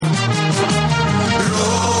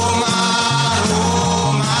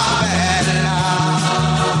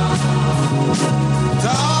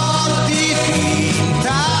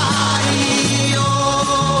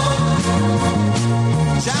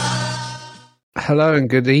Hello and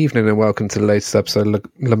good evening and welcome to the latest episode of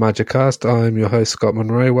La Magicast. I'm your host Scott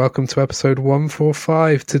Monroe. Welcome to episode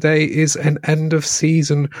 145. Today is an end of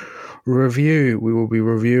season review. We will be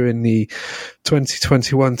reviewing the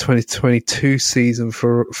 2021-2022 season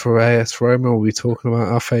for AS Roma. We'll be talking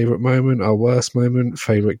about our favourite moment, our worst moment,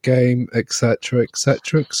 favourite game, etc,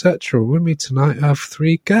 etc, etc. With me tonight I have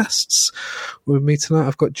three guests. With me tonight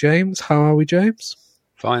I've got James. How are we, James?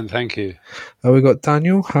 Fine, thank you. We got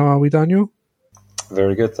Daniel. How are we, Daniel?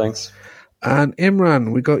 Very good, thanks. And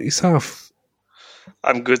Imran, we got yourself.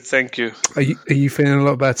 I'm good, thank you. Are you feeling a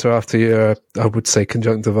lot better after your, I would say,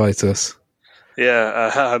 conjunctivitis?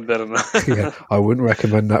 Yeah, I'm better now. Yeah, I wouldn't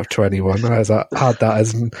recommend that to anyone. As I had that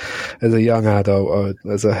as a young adult or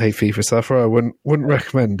as a hay fever sufferer, I wouldn't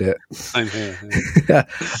recommend it. Same here.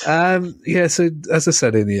 Yeah. So as I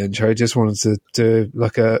said in the intro, I just wanted to do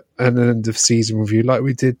like an end of season review, like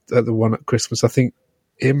we did at the one at Christmas. I think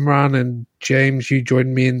Imran and James, you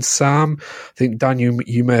joined me and Sam. I think Daniel,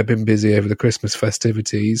 you may have been busy over the Christmas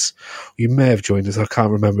festivities. You may have joined us. I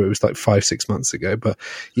can't remember. It was like 5-6 months ago. But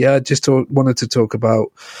yeah, just wanted to talk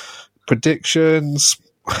about predictions,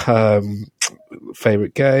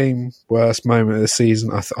 favourite game, worst moment of the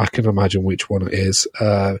season. I can imagine which one it is.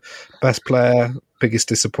 Best player, biggest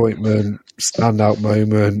disappointment, standout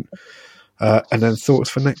moment, and then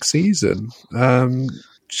thoughts for next season.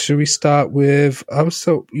 Should we start with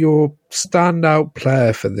your standout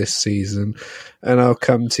player for this season? And I'll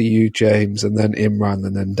come to you, James, and then Imran,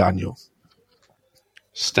 and then Daniel.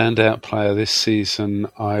 Standout player this season,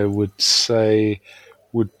 I would say,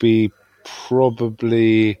 would be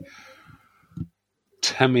probably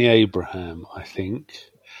Tammy Abraham, I think.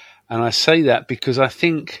 And I say that because I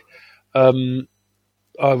think I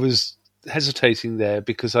was hesitating there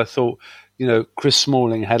because I thought, Chris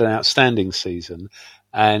Smalling had an outstanding season.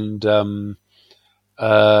 And, he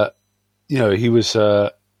was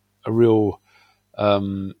a real,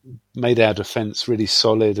 made our defence really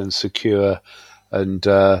solid and secure.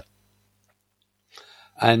 But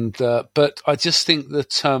I just think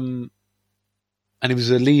that, and he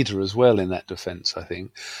was a leader as well in that defence, I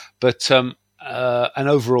think. But, and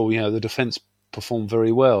overall, the defence performed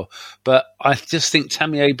very well. But I just think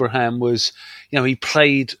Tammy Abraham was, he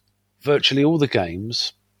played virtually all the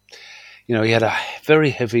games. He had a very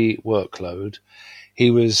heavy workload.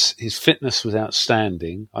 His fitness was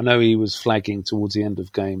outstanding. I know he was flagging towards the end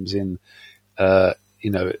of games in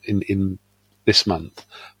this month,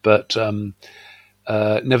 but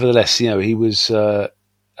nevertheless, he was,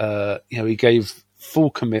 he gave full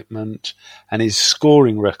commitment, and his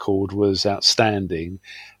scoring record was outstanding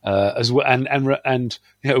as well. And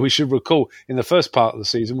we should recall in the first part of the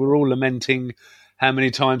season, we were all lamenting how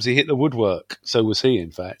many times he hit the woodwork. So was he,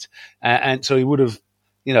 in fact. And so he would have,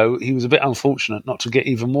 he was a bit unfortunate not to get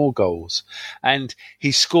even more goals. And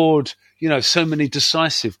he scored, so many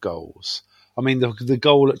decisive goals. I mean, the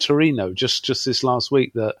goal at Torino just this last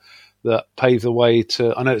week that paved the way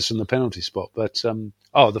to, I know it's from the penalty spot, but,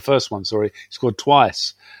 the first one, sorry, he scored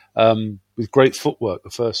twice with great footwork,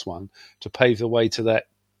 the first one, to pave the way to that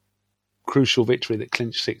crucial victory that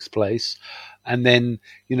clinched sixth place. And then,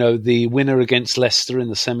 the winner against Leicester in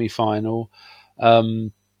the semi-final.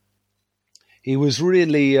 He was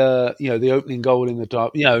really, the opening goal in the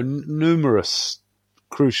dark, numerous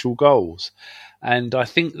crucial goals. And I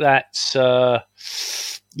think that's,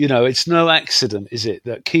 it's no accident, is it,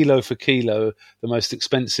 that kilo for kilo, the most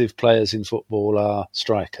expensive players in football are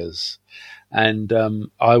strikers. And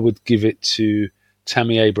I would give it to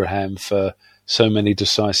Tammy Abraham for so many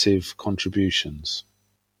decisive contributions.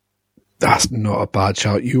 That's not a bad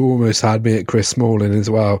shout. You almost had me at Chris Smalling as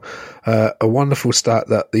well. A wonderful stat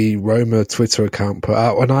that the Roma Twitter account put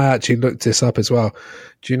out, and I actually looked this up as well.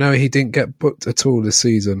 Do you know he didn't get booked at all this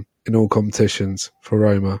season in all competitions for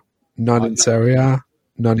Roma? None in Serie A,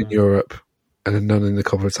 none in Europe, and then none in the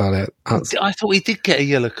Coppa Italia. I thought he did get a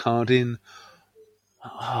yellow card in.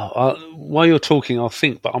 While you're talking, I'll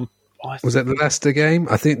think, but was it the Leicester game?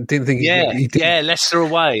 I didn't think he did. Yeah, Leicester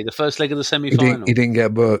away, the first leg of the semi-final. He didn't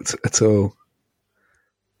get booked at all.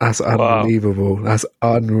 That's unbelievable. Wow. That's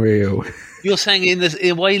unreal. You're saying in the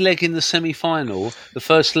away leg in the semi-final, the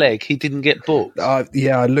first leg, he didn't get booked?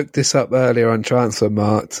 Yeah, I looked this up earlier on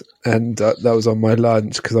Transfermarkt, and that was on my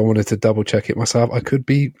lunch because I wanted to double check it myself. I could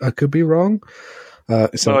be wrong.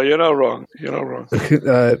 No, you're not wrong. You're not wrong.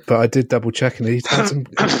 But I did double check, and he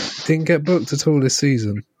didn't get booked at all this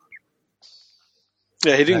season.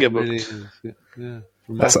 Yeah, he didn't get booked. Yeah,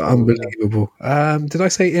 that's unbelievable. Did I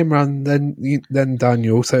say Imran? Then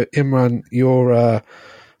Daniel. So Imran, your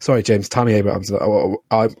Sorry, James. Tammy Abrahams.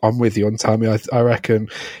 I'm with you on Tammy. I reckon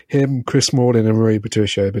him, Chris Smalling, and Rui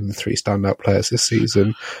Patricio have been the 3 standout players this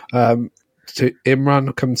season. To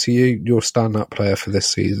Imran, come to you. Your standout player for this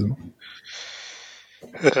season.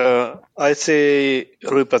 I'd say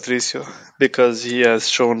Rui Patricio, because he has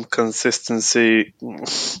shown consistency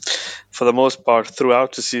for the most part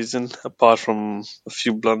throughout the season, apart from a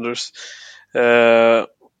few blunders. And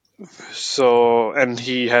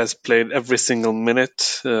he has played every single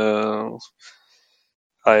minute,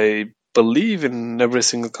 I believe, in every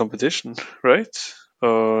single competition, right?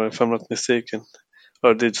 If I'm not mistaken.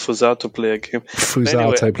 Or did Fusato play a game?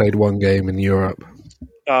 Fusato played 1 game in Europe.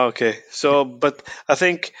 Okay. So, but I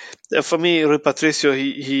think for me, Rui Patricio,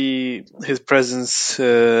 his presence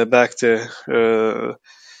back there,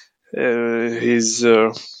 his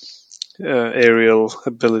aerial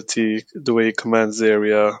ability, the way he commands the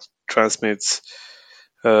area, transmits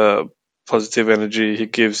positive energy. He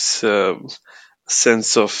gives a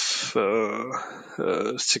sense of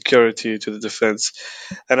security to the defense,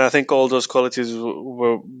 and I think all those qualities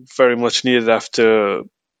were very much needed after,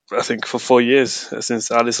 I think, for 4 years since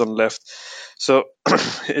Alisson left. So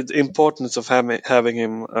the importance of having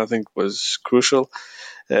him, I think, was crucial,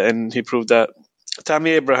 and he proved that.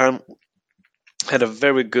 Tammy Abraham had a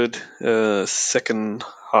very good second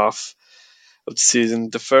half of the season.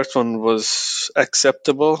 The first one was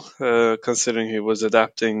acceptable, considering he was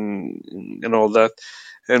adapting and all that.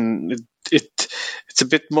 And it's a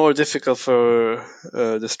bit more difficult for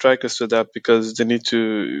the strikers to adapt, because they need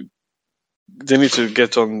to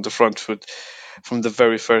get on the front foot from the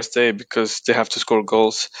very first day, because they have to score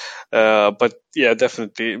goals. But yeah,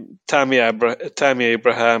 definitely Tammy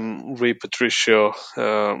Abraham, Rui Patricio.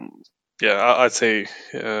 I'd say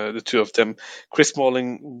the 2 of them. Chris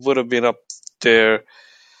Smalling would have been up there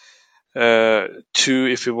too,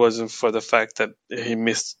 if it wasn't for the fact that he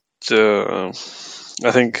missed, I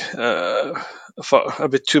think, for a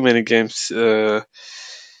bit too many games through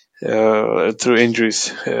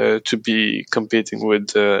injuries to be competing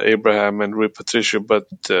with Abraham and Rui Patricio, but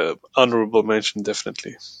honourable mention,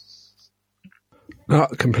 definitely. I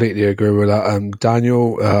completely agree with that.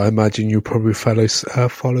 Daniel, I imagine you probably follow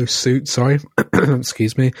suit, sorry,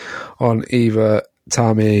 excuse me, on either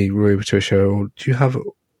Tammy, Rui Patricio, or do you have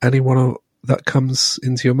anyone that comes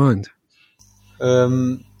into your mind?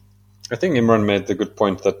 I think Imran made the good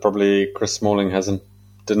point that probably Chris Smalling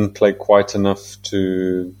didn't play quite enough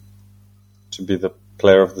to be the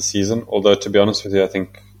player of the season. Although, to be honest with you,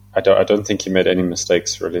 I don't think he made any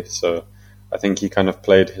mistakes really. So I think he kind of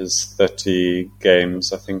played his 30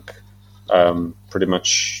 games, I think, pretty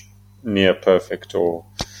much near perfect, or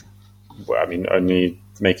only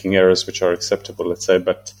making errors which are acceptable, let's say.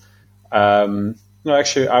 But no,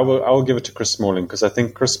 actually, I will give it to Chris Smalling, because I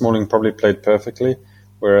think Chris Smalling probably played perfectly.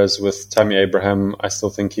 Whereas with Tammy Abraham, I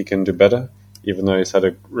still think he can do better, even though he's had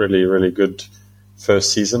a really, really good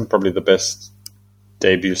first season, probably the best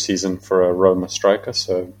debut season for a Roma striker.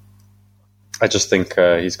 So I just think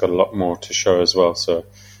he's got a lot more to show as well. So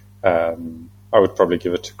I would probably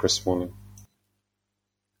give it to Chris Smalling.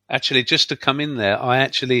 Actually, just to come in there, I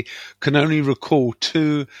actually can only recall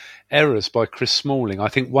 2 errors by Chris Smalling. I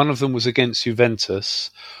think one of them was against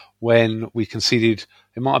Juventus, when we conceded,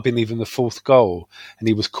 it might have been even the 4th goal, and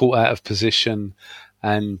he was caught out of position.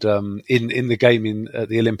 And in the game at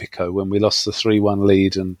the Olimpico, when we lost the 3-1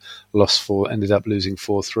 lead and ended up losing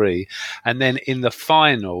 4-3. And then in the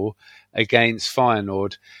final against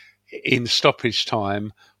Feyenoord, in stoppage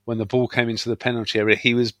time, when the ball came into the penalty area,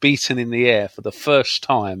 he was beaten in the air for the first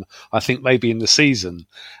time, I think maybe in the season.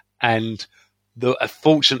 And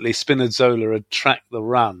fortunately, Spinazzola had tracked the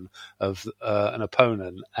run of an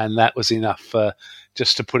opponent, and that was enough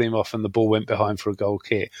just to put him off, and the ball went behind for a goal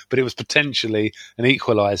kick. But it was potentially an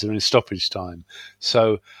equaliser in stoppage time.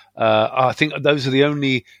 So I think those are the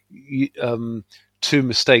only 2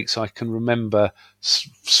 mistakes I can remember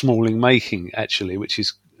Smalling making, actually, which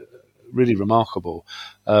is really remarkable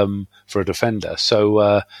for a defender. So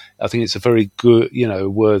I think it's a very good,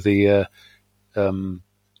 worthy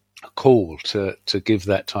call to give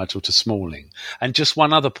that title to Smalling. And just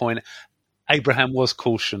one other point, Abraham was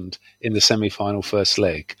cautioned in the semi-final first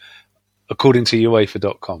leg, according to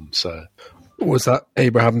UEFA.com. So was that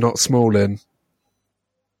Abraham, not Smalling?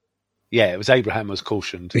 Yeah, it was Abraham was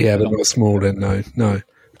cautioned. Yeah, but not Smalling, no.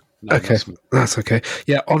 Okay, that's okay.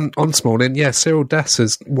 Yeah, on Smalling, yeah, Cyril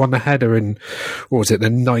Dessers won a header in, what was it, the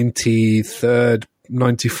 93rd,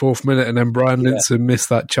 94th minute, and then Brian Linson missed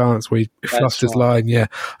that chance where he fluffed his line. Yeah,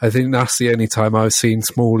 I think that's the only time I've seen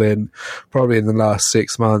Smalling, probably in the last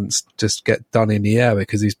 6 months, just get done in the air,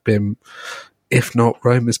 because he's been if not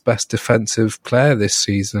Roma's best defensive player this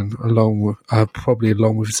season, probably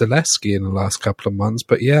along with Zalewski in the last couple of months.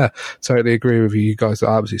 But yeah, totally agree with you. You guys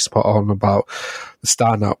are absolutely spot on about the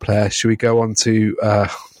standout player. Should we go on to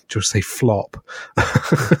just say flop?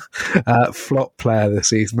 Flop player this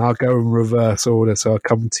season. I'll go in reverse order. So I'll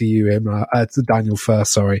come to you, to Daniel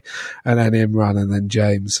first, sorry, and then Imran, and then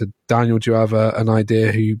James. So Daniel, do you have an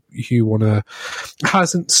idea who you want to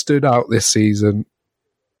hasn't stood out this season?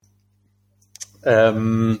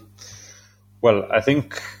 Well, I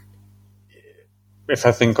think if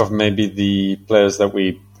I think of maybe the players that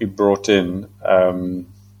we brought in,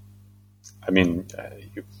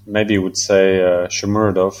 you maybe would say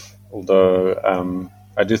Shomurodov, although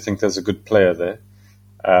I do think there's a good player there.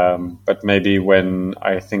 But maybe when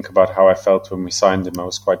I think about how I felt when we signed him,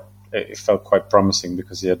 it felt quite promising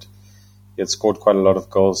because he had scored quite a lot of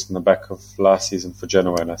goals in the back of last season for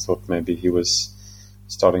Genoa, and I thought maybe he was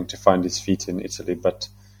starting to find his feet in Italy, but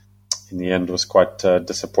in the end was quite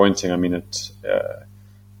disappointing. I mean,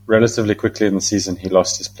 relatively quickly in the season he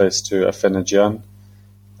lost his place to Afenagian.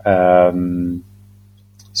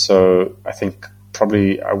 So I think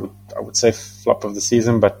probably I would say flop of the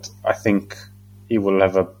season, but I think he will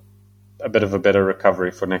have a bit of a better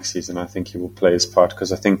recovery for next season. I think he will play his part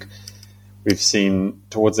because I think we've seen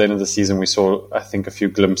towards the end of the season we saw I think a few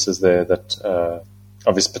glimpses there that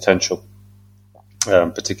of his potential.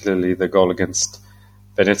 Particularly the goal against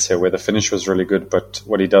Venezia, where the finish was really good, but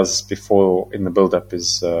what he does before in the build-up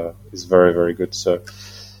is very, very good. So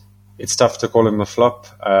it's tough to call him a flop,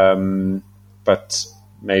 but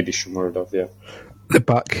maybe Shomurodov, yeah. The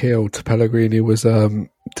back heel to Pellegrini was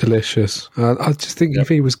delicious. I just think if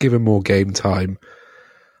he was given more game time,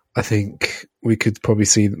 I think we could probably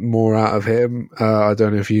see more out of him. I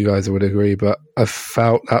don't know if you guys would agree, but I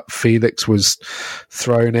felt that Felix was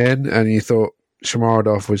thrown in and you thought,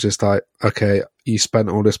 Shomurodov was just like, okay, you spent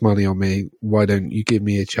all this money on me. Why don't you give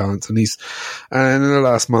me a chance? And in the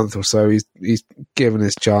last month or so, he's given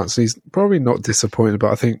his chance. He's probably not disappointed,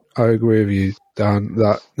 but I think I agree with you, Dan,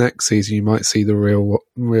 that next season you might see the real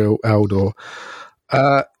Eldor.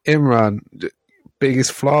 Imran,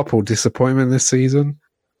 biggest flop or disappointment this season?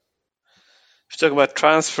 If you talk about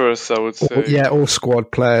transfers, I would say, or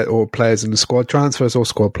squad player or players in the squad, transfers or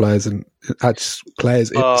squad players and players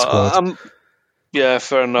in the squad. Yeah,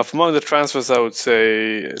 fair enough. Among the transfers, I would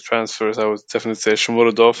definitely say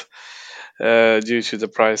Shomurodov, due to the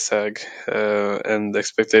price tag and the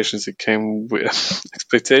expectations it came with.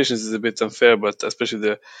 Expectations is a bit unfair, but especially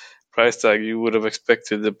the price tag, you would have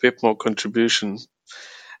expected a bit more contribution.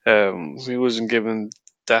 He wasn't given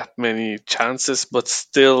that many chances, but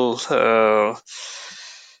still,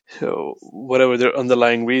 whatever their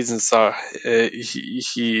underlying reasons are,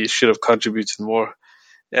 he should have contributed more.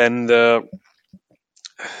 And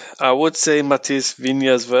I would say Matis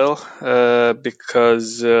Viña as well,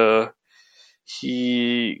 because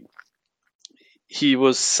he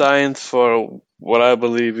was signed for what I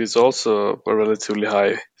believe is also a relatively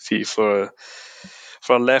high fee for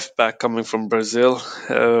a left back coming from Brazil.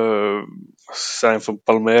 Signed for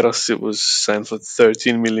Palmeiras, it was signed for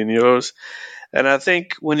 13 million euros. And I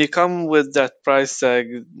think when you come with that price tag,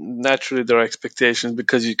 naturally there are expectations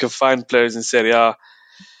because you can find players in Serie A.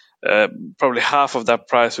 Probably half of that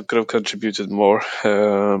price we could have contributed more.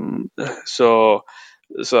 So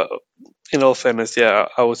in all fairness, yeah,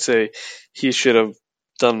 I would say he should have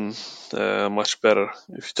done much better.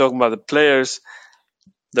 If you're talking about the players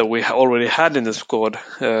that we already had in the squad,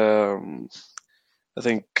 I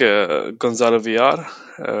think Gonzalo Villar.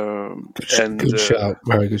 Good shout,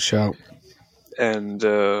 very good shout. And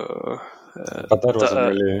but that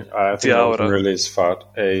wasn't really. I think that wasn't really his fault.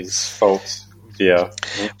 Yeah,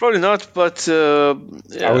 probably not. But I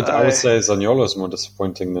would say Zaniolo is more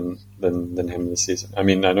disappointing than him this season. I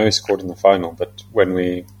mean, I know he scored in the final, but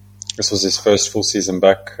this was his first full season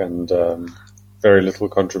back, and very little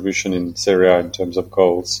contribution in Serie A in terms of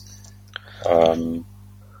goals. I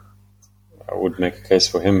would make a case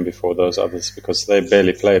for him before those others because they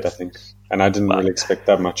barely played, I think, and I didn't really expect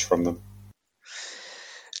that much from them.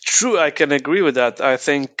 True, I can agree with that. I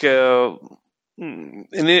think. And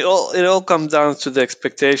it all comes down to the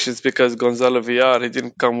expectations because Gonzalo Villar, he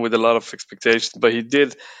didn't come with a lot of expectations, but he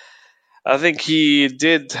did. I think he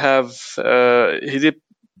did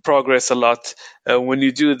progress a lot. When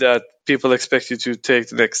you do that, people expect you to take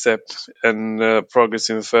the next step and progress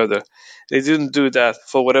even further. He didn't do that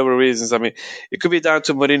for whatever reasons. I mean, it could be down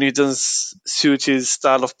to Mourinho. He doesn't suit his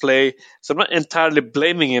style of play. So I'm not entirely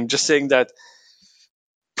blaming him, just saying that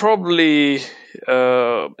probably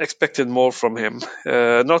expected more from him.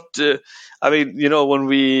 I mean,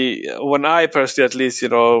 when I personally, at least,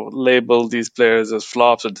 label these players as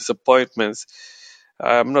flops or disappointments,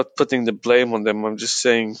 I'm not putting the blame on them. I'm just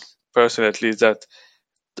saying, personally, at least, that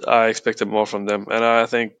I expected more from them. And I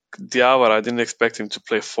think Diawara, I didn't expect him to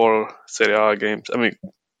play 4 Serie A games. I mean,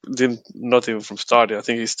 not even from starting. I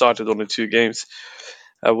think he started only 2 games.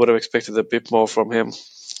 I would have expected a bit more from him.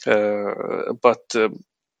 But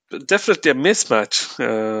definitely a mismatch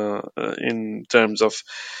in terms of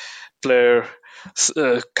player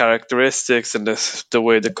characteristics and the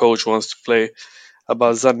way the coach wants to play.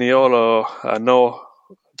 About Zaniolo, I know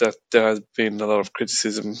that there has been a lot of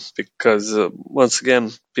criticism because once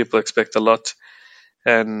again people expect a lot,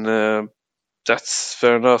 and that's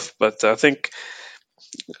fair enough. But I think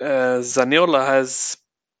Zaniolo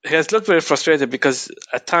has looked very frustrated because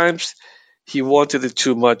at times he wanted it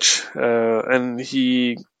too much, and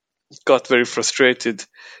he got very frustrated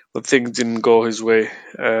when things didn't go his way,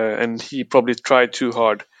 and he probably tried too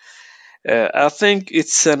hard. I think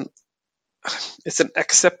it's an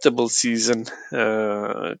acceptable season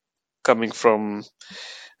coming from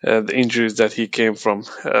the injuries that he came from.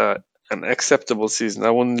 An acceptable season. I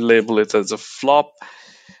wouldn't label it as a flop.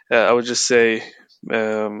 I would just say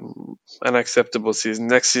an acceptable season.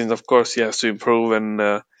 Next season, of course, he has to improve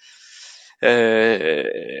and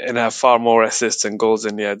have far more assists and goals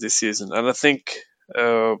than he had this season. And I think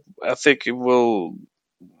he will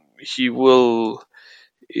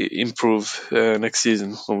improve next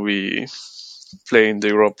season when we play in the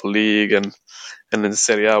Europa League and in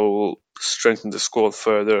Serie A. We will strengthen the squad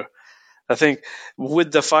further. I think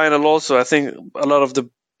with the final also, I think a lot of the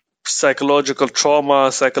psychological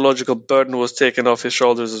burden was taken off his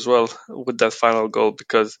shoulders as well with that final goal,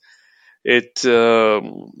 because it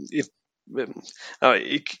was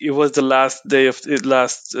the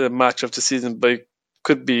last match of the season, but it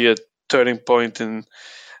could be a turning point in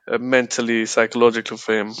mentally, psychologically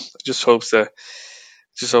for him. I just hope that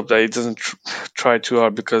he doesn't try too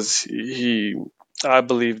hard, because I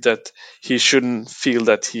believe that he shouldn't feel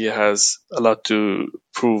that he has a lot to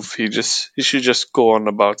prove. He should just go on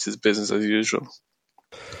about his business as usual.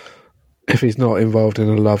 If he's not involved in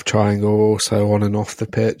a love triangle also on and off the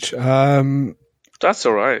pitch. That's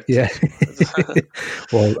all right. Yeah.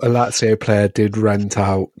 Well, a Lazio player did rent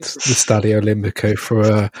out the Stadio Olimpico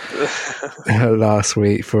for last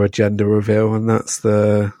week for a gender reveal, and that's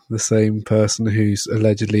the same person who's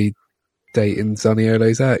allegedly dating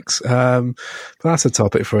Zaniolo's ex. But that's a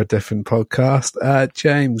topic for a different podcast.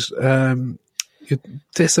 James, your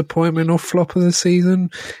disappointment or flop of the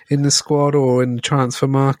season in the squad or in the transfer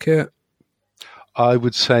market? I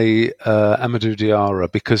would say Amadou Diarra,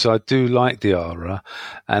 because I do like Diarra,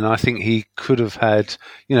 and I think he could have had,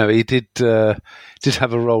 he did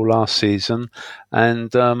have a role last season,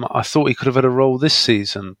 and I thought he could have had a role this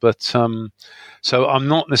season. But so I'm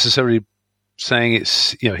not necessarily saying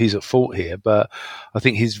it's he's at fault here, but I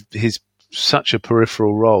think his such a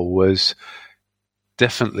peripheral role was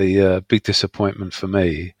definitely a big disappointment for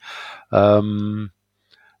me, and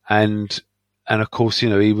of course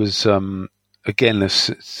he was. Again, I'm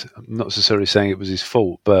not necessarily saying it was his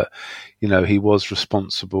fault, but he was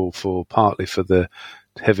responsible partly for the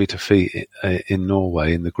heavy defeat in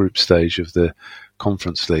Norway in the group stage of the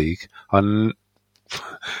Conference League. And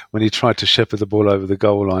when he tried to shepherd the ball over the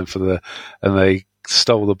goal line and they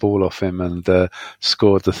stole the ball off him and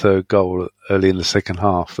scored the third goal early in the second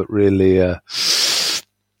half, that really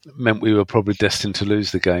meant we were probably destined to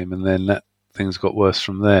lose the game, and then things got worse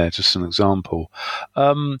from there. Just an example.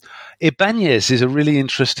 Ibanez is a really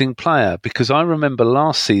interesting player, because I remember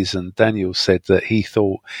last season Daniel said that he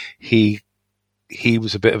thought he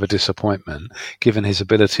was a bit of a disappointment given his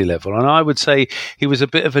ability level, and I would say he was a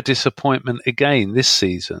bit of a disappointment again this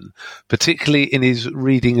season, particularly in his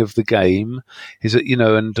reading of the game.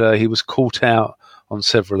 And he was caught out on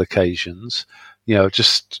several occasions.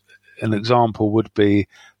 Just an example would be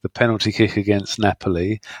the penalty kick against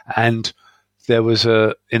Napoli, and there was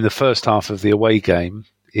in the first half of the away game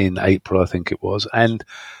in April, I think it was, and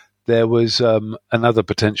there was another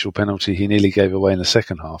potential penalty he nearly gave away in the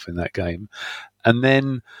second half in that game. And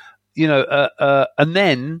then, and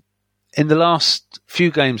then in the last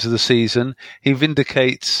few games of the season, he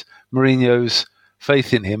vindicates Mourinho's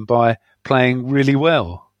faith in him by playing really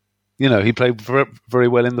well. He played very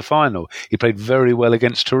well in the final. He played very well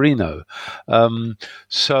against Torino.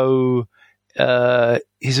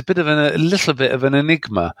 He's a little bit of an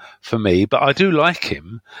enigma for me, but I do like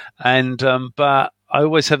him. And but I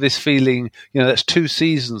always have this feeling, that's 2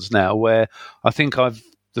 seasons now where I think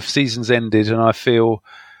the season's ended, and I feel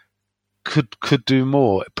could do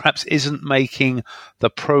more. Perhaps isn't making the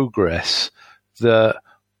progress that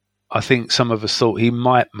I think some of us thought he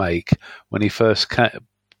might make when he first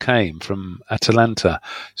came from Atalanta.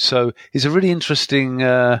 So he's a really interesting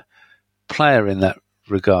player in that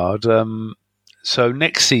regard. So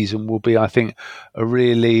next season will be, I think, a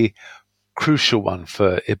really crucial one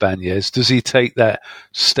for Ibanez. Does he take that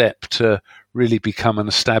step to really become an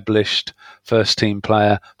established first-team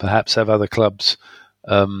player, perhaps have other clubs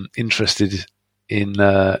interested in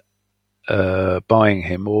buying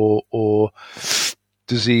him, or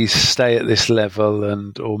does he stay at this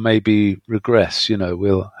level or maybe regress?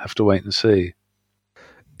 We'll have to wait and see.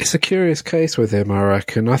 It's a curious case with him, I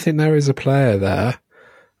reckon. I think there is a player there,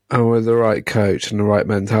 and with the right coach and the right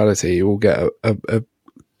mentality, he will get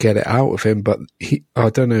get it out of him. But I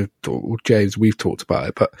don't know, James, we've talked about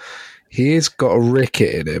it, but he's got a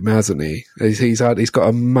ricket in him, hasn't he? He's got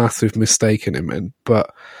a massive mistake in him, but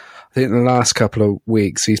I think in the last couple of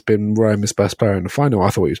weeks he's been Roma's best player in the final. I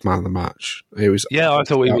thought he was man of the match. I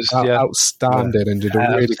thought he was outstanding and did a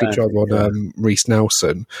really good job on Reece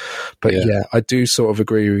Nelson. But I do sort of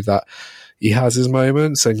agree with that. He has his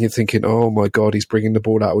moments, and you're thinking, "Oh my God, he's bringing the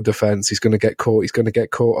ball out of defence. He's going to get caught. He's going to get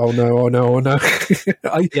caught. Oh no, oh no, oh no."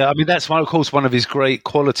 That's one of his great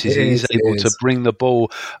qualities. He's able to bring the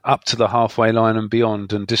ball up to the halfway line and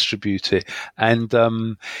beyond and distribute it. And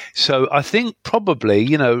so I think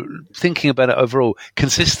probably, thinking about it overall,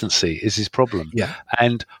 consistency is his problem. Yeah,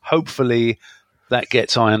 and hopefully that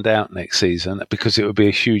gets ironed out next season, because it would be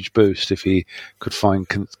a huge boost if he could find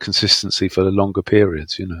consistency for the longer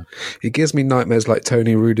periods, It gives me nightmares like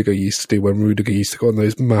Tony Rudiger used to do when Rudiger used to go on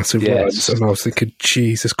those massive runs, and I was thinking,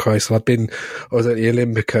 Jesus Christ, I was at the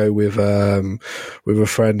Olympico with a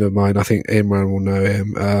friend of mine, I think Imran will know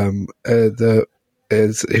him, it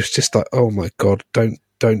was just like, oh my God, don't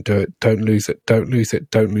do it, don't lose it, don't lose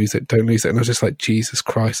it, don't lose it, don't lose it. And I was just like, Jesus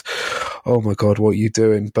Christ, oh my God, what are you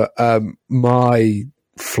doing? But my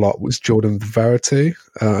flop was Jordan Verratti.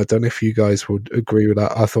 I don't know if you guys would agree with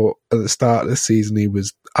that. I thought at the start of the season he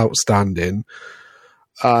was outstanding,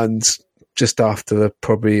 and just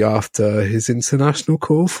probably after his international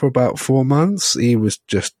call for about 4 months, he was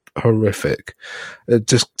just horrific.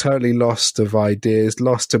 Just totally lost of ideas,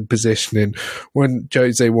 lost of positioning. When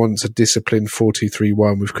Jose wants a disciplined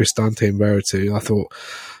 4-2-3-1 with Cristante and Verratti, I thought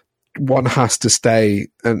one has to stay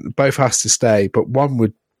and both has to stay, but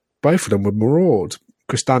both of them would maraud.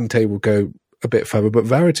 Cristante will go a bit further, but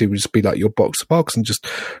Verratti would just be like your box to box and just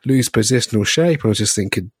lose positional shape. And I was just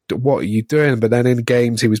thinking, what are you doing? But then in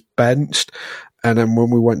games he was benched, and then when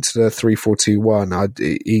we went to the 3-4-2-1,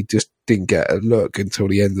 he just didn't get a look until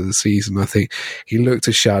the end of the season. I think he looked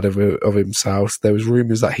a shadow of himself. There was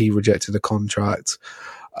rumours that he rejected the contract,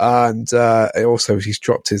 and also he's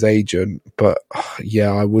dropped his agent. But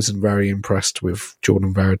I wasn't very impressed with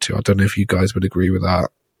Jordan Verratti. I don't know if you guys would agree with that.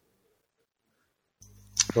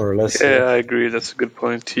 More or less. Yeah, I agree. That's a good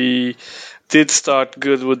point. He did start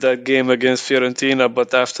good with that game against Fiorentina,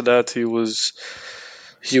 but after that he was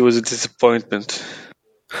a disappointment.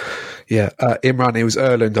 Yeah, Imran, it was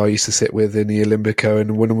Erland I used to sit with in the Olympico,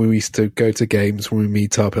 and when we used to go to games, when we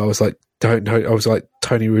meet up, I was like,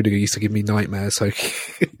 Tony Rudiger used to give me nightmares. So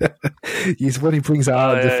when he brings it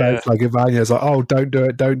out of defence, like Ibanez, like, oh, don't do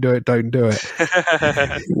it, don't do it, don't do it.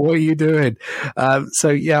 What are you doing?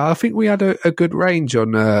 I think we had a good range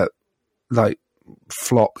on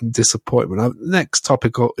flop and disappointment. Next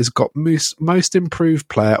topic is got most improved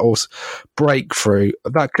player or breakthrough.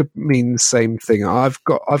 That could mean the same thing. I've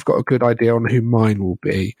got a good idea on who mine will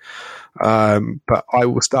be, but I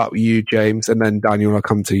will start with you, James, and then Daniel, I'll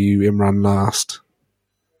come to you, Imran, last.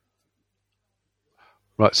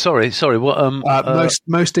 Right, sorry. What?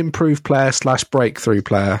 Most improved player / breakthrough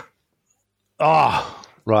player.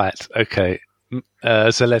 Right, okay.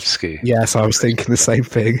 Zalewski. Yes, I was thinking the same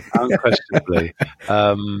thing. Unquestionably.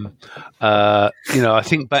 I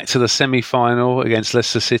think back to the semi-final against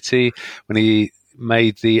Leicester City when he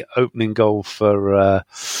made the opening goal for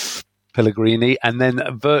Pellegrini, and then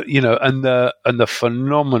and the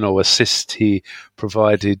phenomenal assist he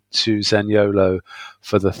provided to Zaniolo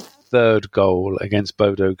for the third goal against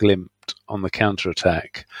Bodo Glimt on the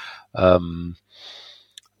counter-attack.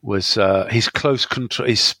 Was his close control,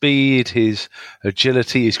 his speed, his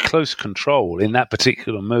agility, his close control in that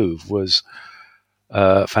particular move was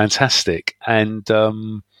fantastic. And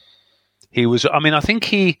he was, I think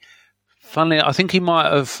he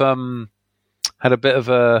might have had a bit of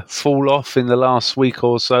a fall off in the last week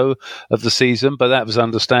or so of the season, but that was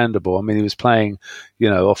understandable. I mean, he was playing,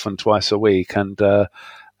 often twice a week, and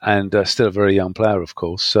still a very young player, of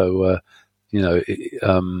course. So,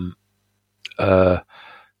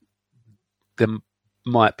 there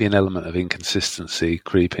might be an element of inconsistency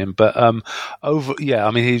creeping, but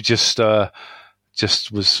he just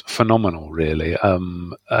was phenomenal, really,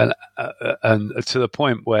 and to the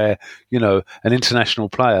point where an international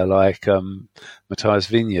player like Matthias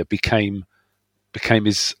Viña became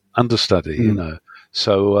his understudy.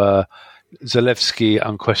 So Zalewski,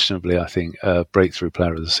 unquestionably, I think, breakthrough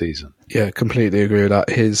player of the season. Yeah, completely agree with that.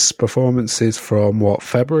 His performances from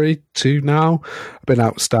February to now have been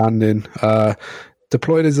outstanding.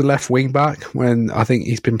 Deployed as a left wing back when I think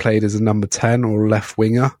he's been played as a number 10 or left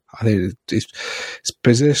winger. I think his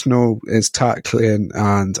positional, his tackling,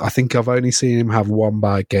 and I think I've only seen him have one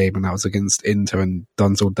bad game, and that was against Inter, and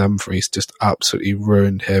Denzel Dumfries just absolutely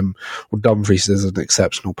ruined him. Well, Dumfries is an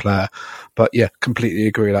exceptional player, but yeah, completely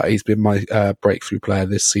agree that he's been my breakthrough player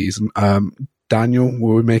this season. Daniel,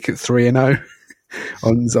 will we make it 3-0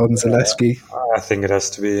 on Zalewski? I think it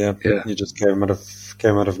has to be. Yeah. He just came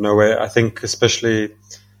out of nowhere. I think especially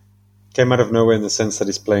came out of nowhere in the sense that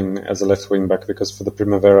he's playing as a left wing back, because for the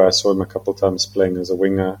Primavera I saw him a couple of times playing as a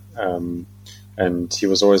winger, and he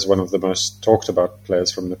was always one of the most talked about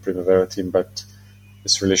players from the Primavera team. But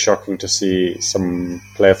it's really shocking to see some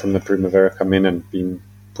player from the Primavera come in and being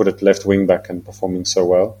put at left wing back and performing so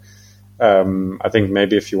well. I think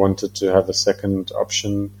maybe if you wanted to have a second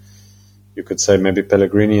option, you could say maybe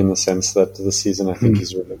Pellegrini, in the sense that this season I think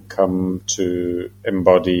he's really come to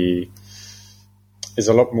embody, is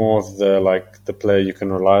a lot more of the player you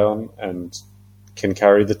can rely on and can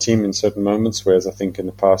carry the team in certain moments, whereas I think in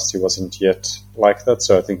the past he wasn't yet like that.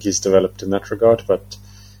 So I think he's developed in that regard, but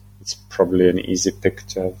it's probably an easy pick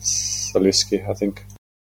to have Zalewski, I think.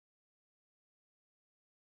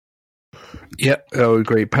 Yeah, I would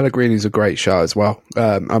agree. Pellegrini's a great shot as well.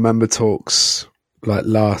 I remember talks like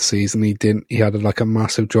last season he had a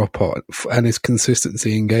massive drop off and his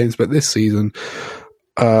consistency in games, but this season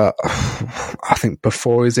I think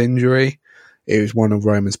before his injury he was one of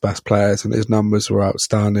Roma's best players and his numbers were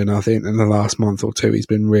outstanding. I think in the last month or two he's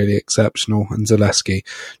been really exceptional, and Zalewski,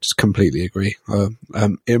 just completely agree.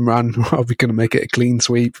 Imran, are we going to make it a clean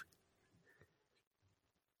sweep?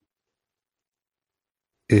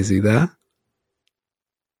 Is he there?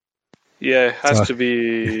 Yeah, it has to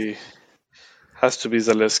be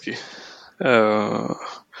Zalewski.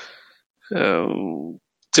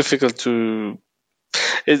 Difficult to,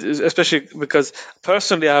 especially because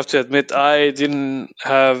personally I have to admit I didn't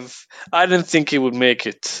think he would make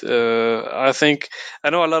it. I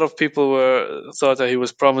know a lot of people thought that he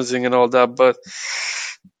was promising and all that, but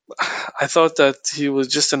I thought that he was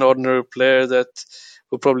just an ordinary player that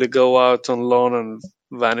would probably go out on loan and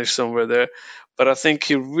vanish somewhere there. But I think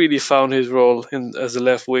he really found his role as a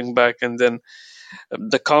left wing back, and then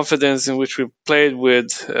the confidence in which we played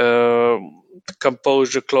with,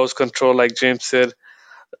 composure, close control, like James said,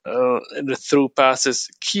 and the through passes,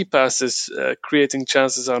 key passes, creating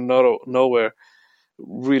chances out of nowhere,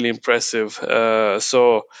 really impressive.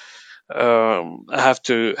 So I have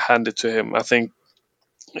to hand it to him. I think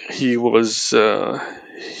he was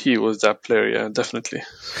that player, yeah, definitely.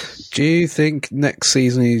 Do you think next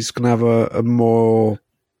season he's going to have a more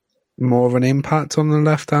of an impact on the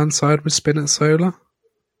left-hand side with Spinazzola?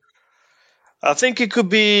 I think it could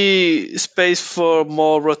be space for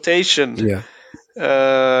more rotation. Yeah.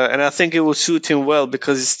 And I think it will suit him well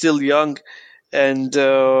because he's still young. And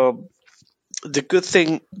the good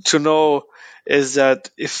thing to know is that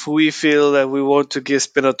if we feel that we want to give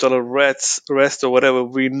Spinazzola rest or whatever,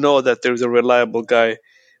 we know that there's a reliable guy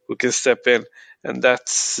who can step in. And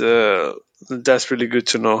that's really good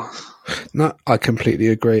to know. No, I completely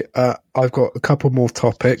agree. I've got a couple more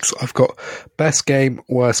topics. I've got best game,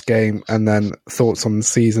 worst game, and then thoughts on the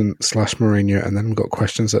season / Mourinho, and then we've got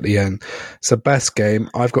questions at the end. So best game,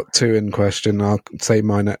 I've got two in question. I'll say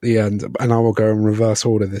mine at the end, and I will go in reverse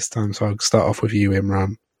order this time. So I'll start off with you,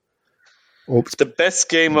 Imran. Oops. The best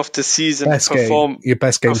game of the season, your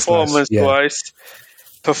best game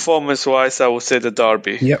performance-wise, I would say the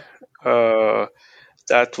derby. Yep.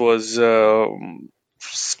 That was,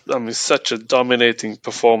 such a dominating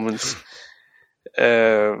performance.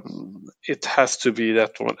 It has to be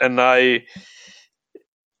that one. And a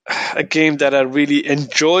game that I really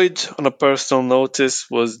enjoyed on a personal notice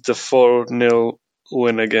was the 4-0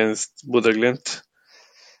 win against Bodø/Glimt.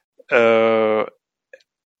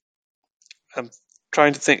 I'm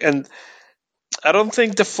trying to think, and I don't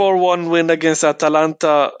think the 4-1 win against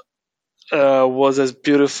Atalanta was as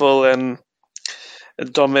beautiful and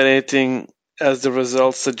dominating as the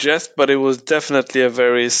results suggest, but it was definitely a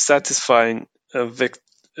very satisfying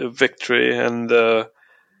victory and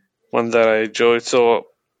one that I enjoyed. So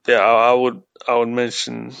yeah, I would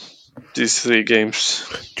mention these 3 games.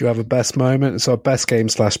 Do you have a best moment? So best game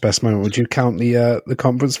 / best moment. Would you count the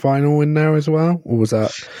conference final in there as well, or was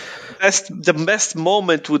that The best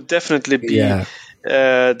moment would definitely be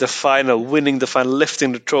the final, winning the final,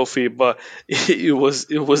 lifting the trophy. But it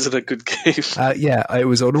wasn't a good game. It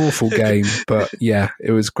was an awful game, but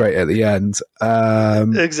it was great at the end.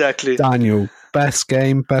 Exactly. Daniel, best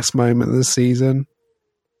game, best moment of the season.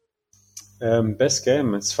 Best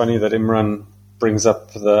game. It's funny that Imran brings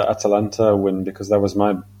up the Atalanta win, because that was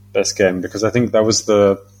my best game, because I think it was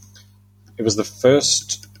the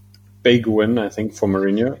first big win, I think, for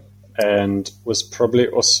Mourinho, and was probably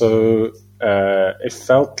also it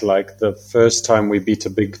felt like the first time we beat a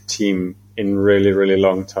big team in really, really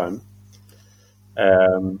long time.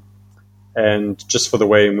 And just for the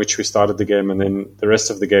way in which we started the game, and then the rest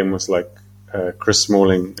of the game was like Chris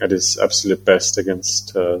Smalling at his absolute best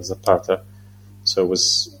against Zapata. So it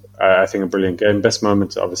was, I think, a brilliant game. Best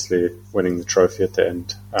moment, obviously, winning the trophy at the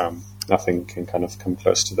end. Nothing can kind of come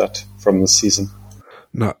close to that from this season.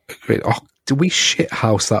 No, great. Oh, did we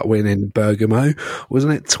shithouse that win in Bergamo?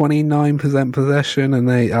 Wasn't it 29% possession? And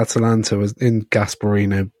Atalanta was in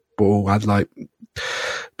Gasparino ball. I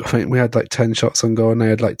think we had like 10 shots on goal and they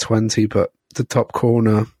had like 20, but the top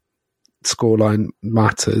corner scoreline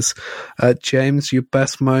matters. James, your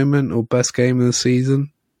best moment or best game of the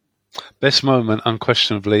season? Best moment,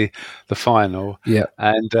 unquestionably, the final,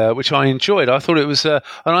 and which I enjoyed. I thought it was, and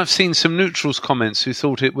I've seen some neutrals comments who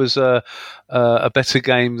thought it was a better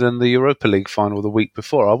game than the Europa League final the week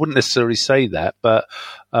before. I wouldn't necessarily say that, but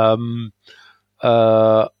I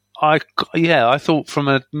thought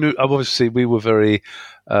obviously we were very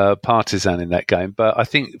partisan in that game, but I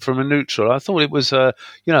think from a neutral, I thought it was it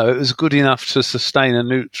was good enough to sustain a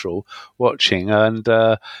neutral watching, and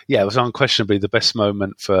it was unquestionably the best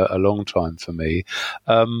moment for a long time for me.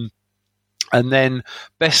 And then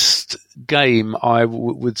best game, I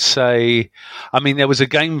would say, I mean, there was a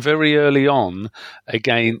game very early on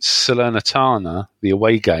against Salernitana, the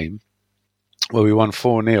away game, where we won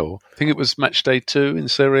 4-0. I think it was match day 2 in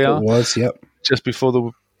Serie A. It was, yep. Just before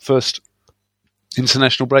the first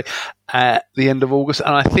international break at the end of August.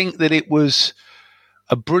 And I think that it was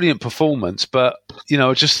a brilliant performance, but,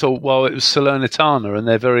 I just thought, well, it was Salernitana and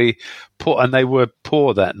they're very poor, and they were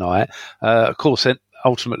poor that night. Of course,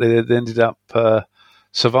 ultimately they ended up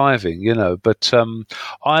surviving, but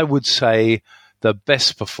I would say the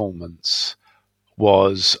best performance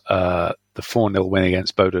was the 4-0 win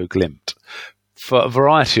against Bodo Glimt, for a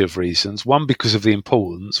variety of reasons. One, because of the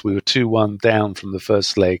importance. We were 2-1 down from the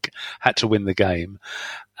first leg, had to win the game,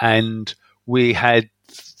 and we had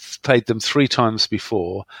played them 3 times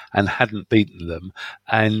before and hadn't beaten them,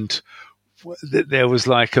 and there was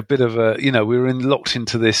like a bit of a, we were locked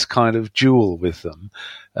into this kind of duel with them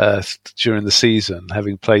during the season,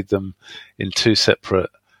 having played them in 2 separate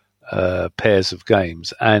pairs of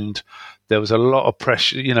games, and there was a lot of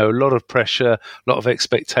pressure, a lot of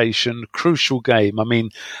expectation, crucial game. I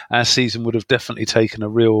mean, our season would have definitely taken a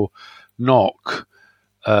real knock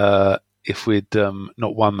if we'd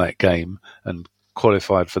not won that game and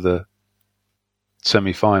qualified for the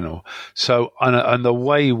semi-final. So, and the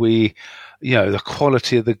way we, the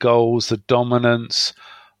quality of the goals, the dominance,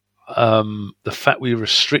 the fact we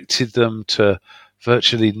restricted them to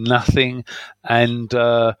virtually nothing, and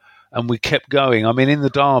we kept going. I mean, in the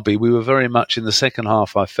derby, we were very much in the second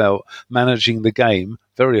half, I felt, managing the game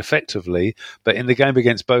very effectively. But in the game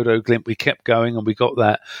against Bodo Glimt, we kept going and we got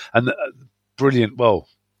that. And brilliant, well,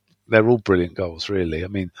 they're all brilliant goals, really. I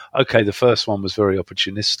mean, okay, the first one was very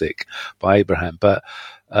opportunistic by Abraham, but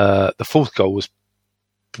the fourth goal was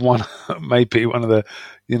maybe one of the,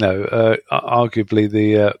 arguably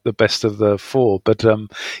the best of the 4. But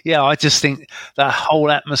I just think that whole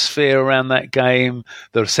atmosphere around that game,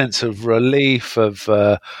 the sense of relief, of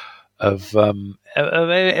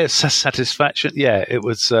satisfaction. Yeah, it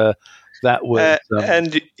was. That was,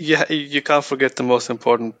 and you can't forget the most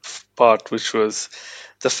important part, which was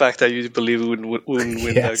the fact that you believe we wouldn't win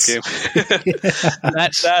that game. You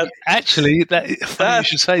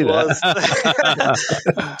should say that.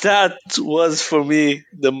 That was for me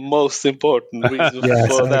the most important reason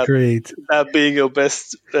for that. Agreed. That being your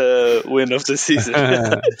best win of the season.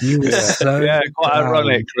 Quite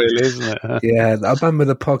ironic, really, isn't it? Yeah, I remember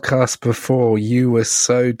the podcast before. You were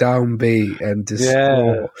so downbeat and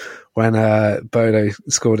distraught when Bodo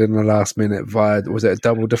scored in the last minute via, was it a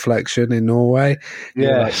double deflection in Norway?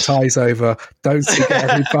 Like, ties over, don't get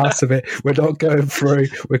any pass of it, we're not going through,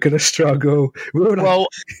 we're going to struggle. Well,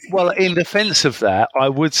 in defence of that, I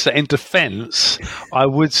would say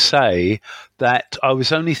that I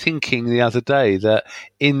was only thinking the other day that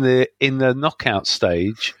in the knockout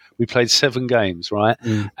stage, we played 7 games, right?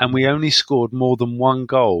 And we only scored more than 1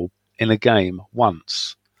 goal in a game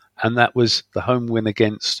once. And that was the home win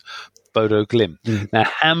against Bodo Glimt. Now,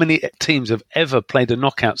 how many teams have ever played a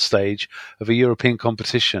knockout stage of a European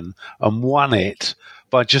competition and won it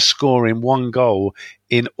by just scoring 1 goal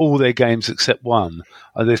in all their games except one?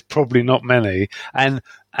 There's probably not many. And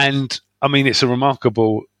I mean, it's a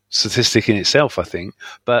remarkable statistic in itself, I think,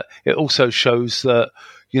 but it also shows that,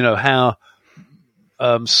 how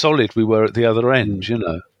solid we were at the other end,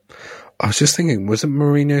 I was just thinking, wasn't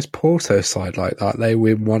Mourinho's Porto side like that? They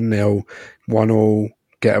win 1-0, 1-1,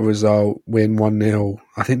 get a result, win 1-0.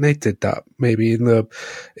 I think they did that maybe in the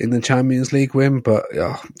Champions League win, but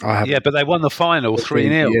but they won the final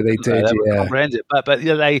 3-0. Yeah, they did. Comprehended. But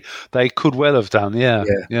they could well have done.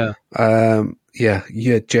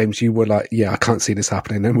 James, you were like, I can't see this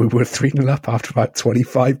happening, and we were 3-0 up after about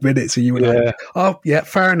 25 minutes, and you were like, oh yeah,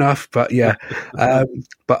 fair enough, but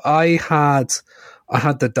but I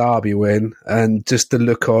had the derby win, and just the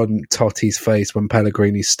look on Totti's face when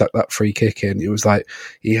Pellegrini stuck that free kick in, it was like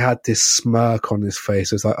he had this smirk on his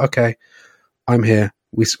face. It was like, okay, I'm here.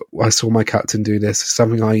 I saw my captain do this. It's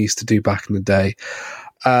something I used to do back in the day.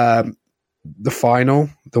 The final,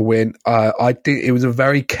 the win, I think it was a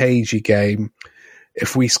very cagey game.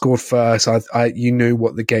 If we scored first, you knew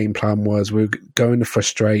what the game plan was. We were going to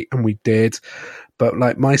frustrate, and we did. But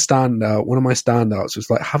like one of my standouts was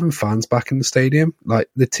like having fans back in the stadium. Like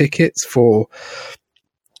the tickets for,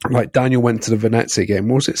 like Daniel went to the Venezia game.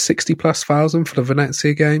 Was it 60,000+ for the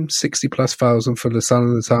Venezia game? 60,000+ for the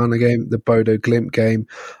Salernitana game, the Bodo Glimt game.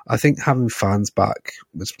 I think having fans back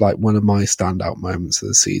was like one of my standout moments of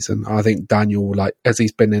the season. I think Daniel, like as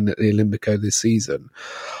he's been in at the Olympico this season,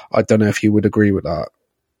 I don't know if you would agree with that.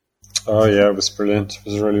 Oh yeah, it was brilliant. It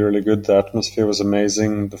was really, really good. The atmosphere was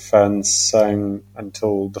amazing. The fans sang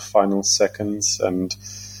until the final seconds, and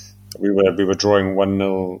we were drawing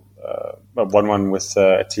 1-1 with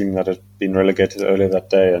a team that had been relegated earlier that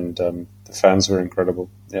day, and the fans were incredible.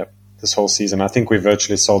 Yeah, this whole season, I think we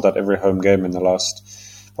virtually sold out every home game in the last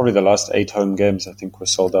 8 home games. I think were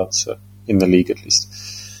sold out, so in the league at least.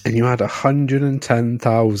 And you had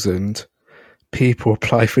 110,000 people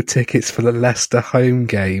apply for tickets for the Leicester home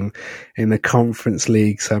game in the Conference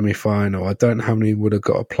League semi-final. I don't know how many would have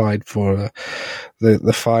got applied for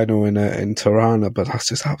the final in Tirana, but that's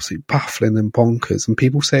just absolutely baffling and bonkers. And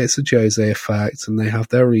people say it's a Jose effect, and they have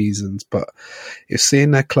their reasons, but if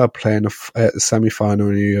seeing their club playing a semi-final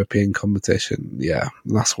in a European competition,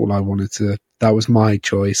 that's all I wanted to. That was my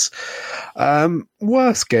choice.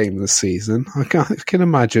 Worst game this season. I can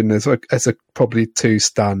imagine there's probably 2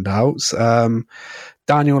 standouts.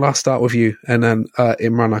 Daniel, I'll start with you, and then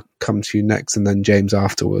Imran, I'll come to you next, and then James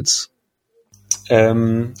afterwards.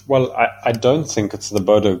 Well, I don't think it's the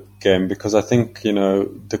Bodo game, because I think,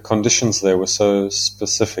 the conditions there were so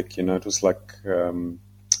specific. It was like a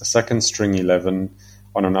second string 11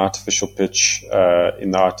 on an artificial pitch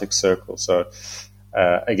in the Arctic Circle. So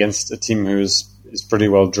against a team who is pretty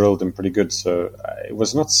well drilled and pretty good. So it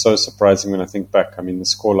was not so surprising when I think back. I mean, the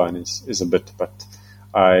scoreline is a bit, but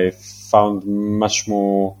I found much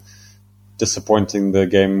more disappointing the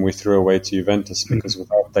game we threw away to Juventus, because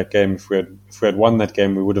without that game, if we had won that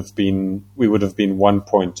game, we would have been 1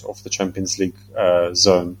 point off the Champions League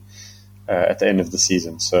zone at the end of the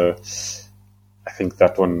season. So I think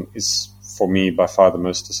that one is, for me, by far the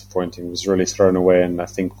most disappointing. It was really thrown away, and I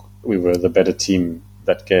think we were the better team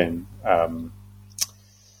that game. And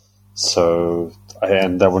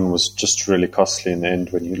that one was just really costly in the end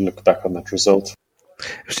when you look back on that result.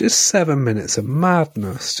 It was just 7 minutes of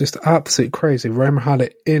madness, just absolutely crazy. Roma had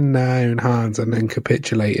it in their own hands and then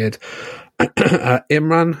capitulated.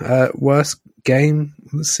 Imran, worst game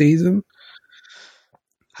of the season?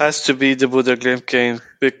 Has to be the Bodo Glimt game,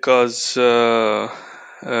 because of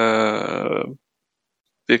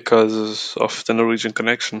the Norwegian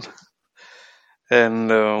connection.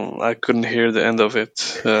 And I couldn't hear the end of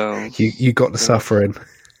it. You got the suffering.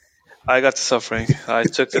 I got the suffering. I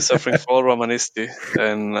took the suffering for all Romanisti,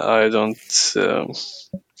 and I don't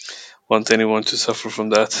want anyone to suffer from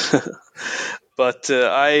that. But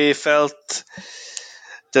I felt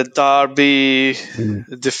the derby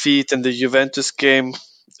defeat and the Juventus game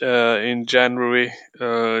in January,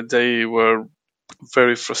 they were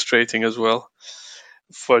very frustrating as well,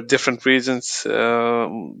 for different reasons.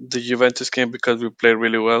 The Juventus game, because we played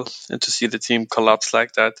really well, and to see the team collapse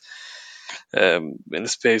like that in the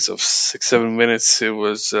space of 6-7 minutes, it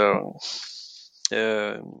was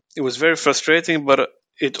very frustrating. But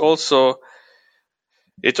it also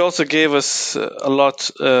gave us a lot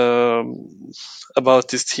about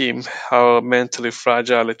this team, how mentally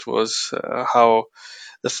fragile it was, how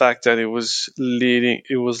the fact that it was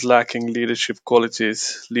lacking leadership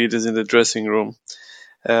qualities, leaders in the dressing room,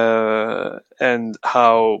 and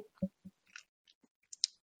how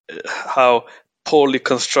poorly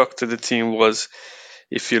constructed the team was.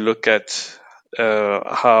 If you look at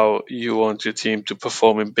how you want your team to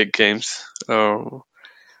perform in big games, so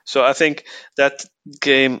I think that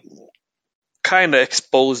game kind of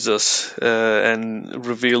exposed us and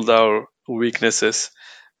revealed our weaknesses.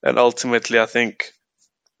 And ultimately, I think,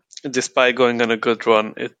 despite going on a good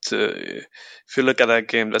run, if you look at that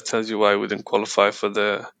game, that tells you why we didn't qualify for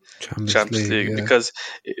the Champions League. Yeah.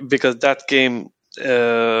 Because that game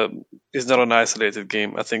is not an isolated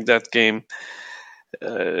game. I think that game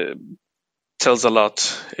tells a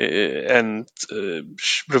lot and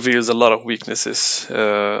reveals a lot of weaknesses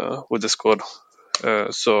with the squad.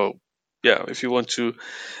 So, yeah, if you want to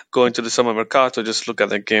go into the summer mercato, just look at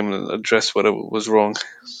that game and address what was wrong.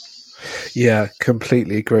 Yeah,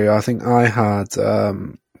 completely agree. I think I had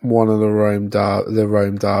one of the Rome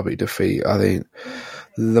derby defeat. I think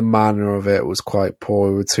the manner of it was quite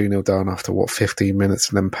poor. We were 2-0 down after 15 minutes,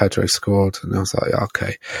 and then Pedro scored, and I was like,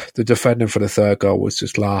 okay. The defending for the third goal was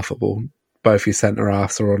just laughable. Both your centre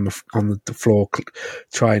halves are on the floor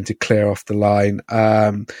trying to clear off the line.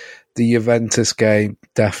 The Juventus game,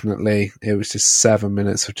 definitely, it was just 7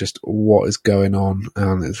 minutes of just what is going on,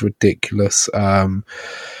 and it's ridiculous.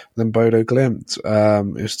 Then Bodo Glimt,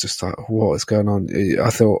 it was just like, what is going on? I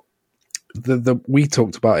thought we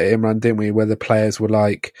talked about it, Imran, didn't we? Where the players were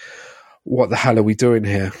like, "What the hell are we doing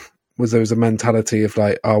here?" There was a mentality of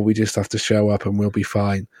like, "Oh, we just have to show up and we'll be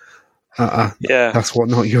fine." Yeah, that's what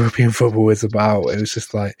not European football is about. It was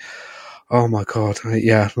just like, oh my god,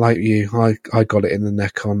 yeah, like you, I got it in the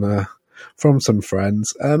neck on from some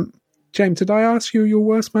friends. James, did I ask you your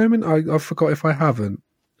worst moment? I forgot if I haven't.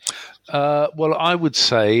 Well, I would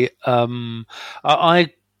say I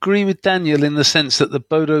agree with Daniel in the sense that the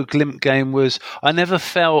Bodo Glimt game was, I never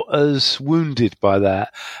felt as wounded by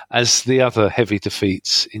that as the other heavy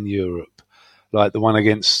defeats in Europe, like the one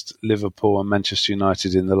against Liverpool and Manchester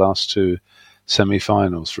United in the last two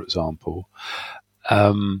semi-finals, for example,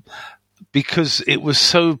 because it was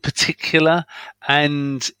so particular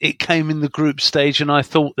and it came in the group stage, and I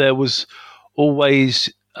thought there was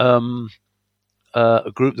always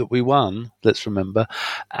a group that we won, let's remember,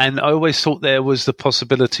 and I always thought there was the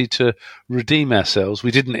possibility to redeem ourselves.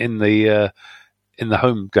 We didn't in the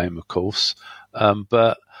home game, of course,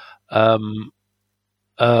 but I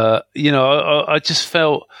just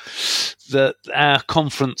felt that our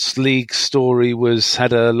Conference League story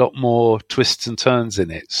had a lot more twists and turns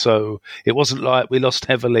in it. So it wasn't like we lost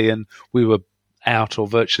heavily and we were out or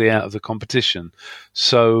virtually out of the competition.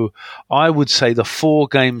 So I would say the 4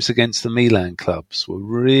 games against the Milan clubs were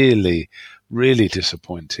really, really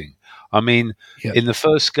disappointing. I mean, in the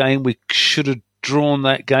first game, we should have drawn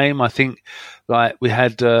that game. I think we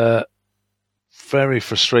had very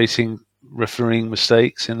frustrating refereeing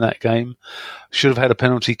mistakes in that game. Should have had a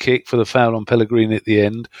penalty kick for the foul on Pellegrini at the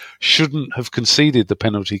end. Shouldn't have conceded the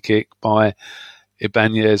penalty kick by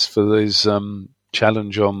Ibanez for his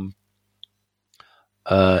challenge on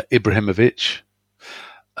Ibrahimovic,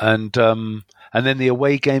 and then the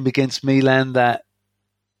away game against Milan, that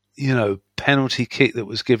penalty kick that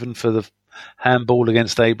was given for the handball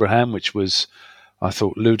against Abraham, which was, I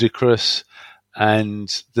thought, ludicrous, and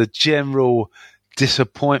the general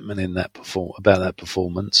disappointment in about that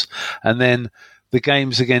performance, and then the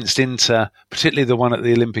games against Inter, particularly the one at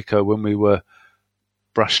the Olimpico when we were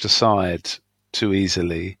brushed aside too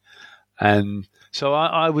easily. And so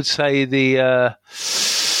I would say the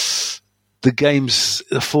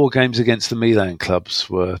 4 games against the Milan clubs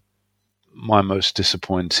were my most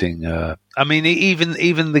disappointing. I mean,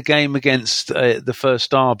 even the game against the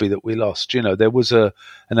first derby that we lost, there was an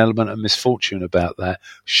element of misfortune about that.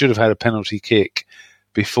 Should have had a penalty kick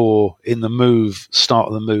before in the start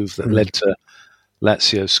of the move that led to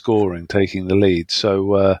Lazio scoring, taking the lead.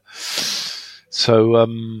 So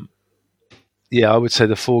I would say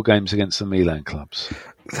the 4 games against the Milan clubs.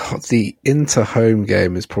 The Inter home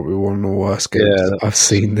game is probably one of the worst games I've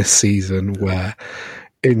seen this season, where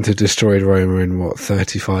Inter destroyed Roma in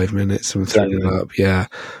 35 minutes and threw it up. Yeah.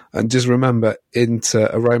 And just remember,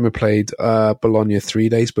 Roma played Bologna 3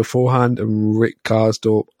 days beforehand, and Rick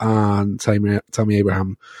Karsdorp and Tammy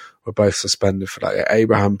Abraham were both suspended for that.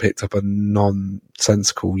 Abraham picked up a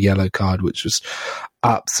nonsensical yellow card, which was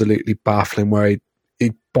absolutely baffling, where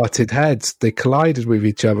he butted heads. They collided with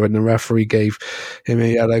each other, and the referee gave him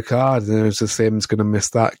a yellow card, and it was just him's going to miss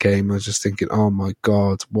that game. I was just thinking, oh my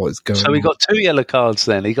God, what is going on? So he got 2 yellow cards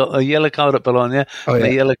then. He got a yellow card at Bologna and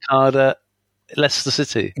a yellow card at Leicester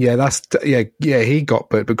City. Yeah, he got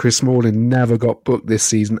booked, but Chris Smalling never got booked this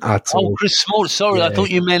season at all. Oh, Chris Smalling. Sorry, Yeah. I thought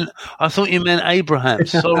you meant Abraham.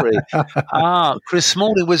 Sorry. Chris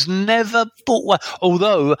Smalling was never booked.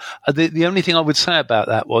 Although the only thing I would say about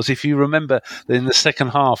that was, if you remember, that in the second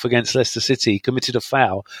half against Leicester City, he committed a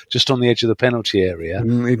foul just on the edge of the penalty area.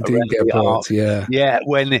 It didn't get blocked. Yeah.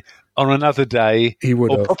 When on another day, he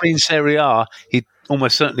would have. Probably in Serie A, he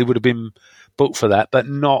almost certainly would have been booked for that, but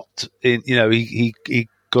not in. He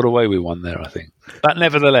got away with one there, I think. But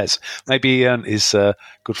nevertheless, maybe he earned his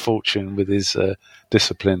good fortune with his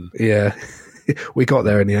discipline. Yeah, we got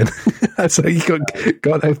there in the end. So you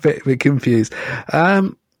got a bit confused.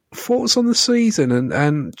 Thoughts on the season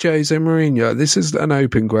and Jose Mourinho? This is an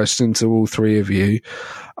open question to all three of you.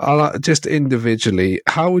 Just individually,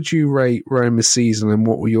 how would you rate Roma's season and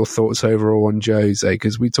what were your thoughts overall on Jose?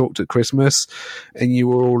 Because we talked at Christmas and you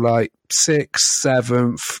were all like 6th,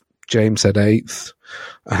 7th, James said 8th.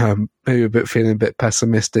 Maybe feeling a bit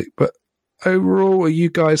pessimistic, but overall, are you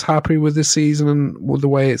guys happy with the season and with the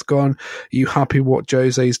way it's gone? Are you happy what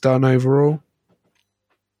Jose's done overall?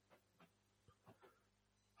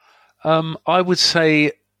 I would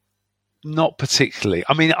say not particularly.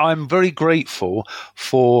 I mean, I'm very grateful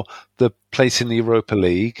for the place in the Europa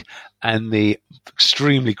League and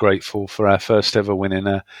extremely grateful for our first ever win in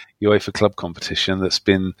a UEFA club competition. That's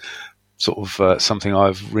been sort of something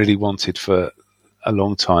I've really wanted for a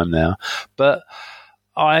long time now. But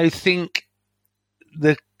I think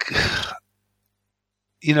the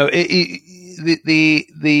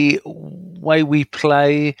way we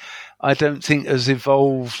play, I don't think has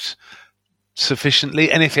evolved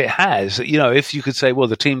sufficiently. And if it has, if you could say, well,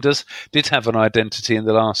 the team did have an identity in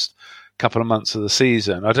the last couple of months of the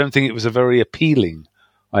season, I don't think it was a very appealing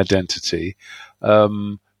identity.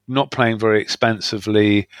 Not playing very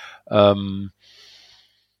expansively, almost,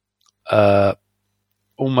 trying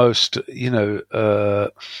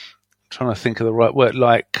to think of the right word,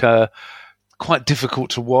 like quite difficult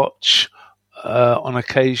to watch on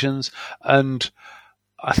occasions. And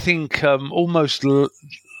I think almost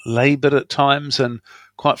laboured at times and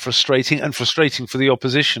quite frustrating for the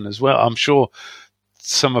opposition as well. I'm sure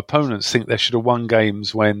some opponents think they should have won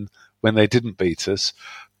games when they didn't beat us,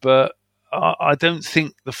 but I don't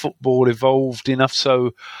think the football evolved enough,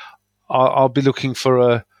 so I'll be looking for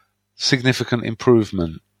a significant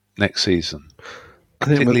improvement next season,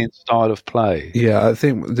 particularly in style of play. Yeah, I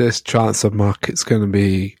think this transfer market's going to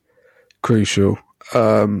be crucial.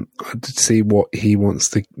 To see what he wants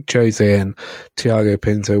to, Jose and Thiago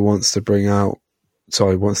Pinto wants to bring in,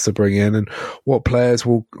 and what players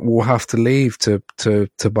will have to leave to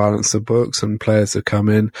balance the books, and players that come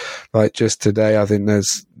in. Like just today, I think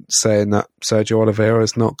there's saying that Sergio Oliveira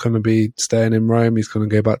is not going to be staying in Rome. He's going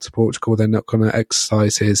to go back to Portugal. They're not going to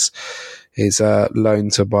exercise his loan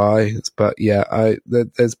to buy. But yeah,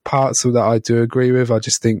 there's parts of that I do agree with. I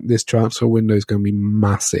just think this transfer window is going to be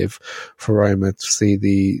massive for Roma to see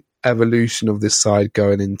the evolution of this side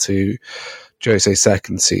going into Jose's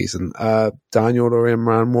second season. Daniel or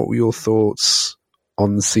Imran, what were your thoughts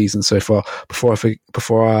on the season so far?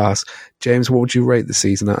 Before I ask, James, what would you rate the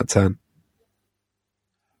season out of 10?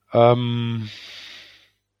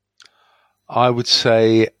 I would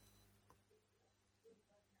say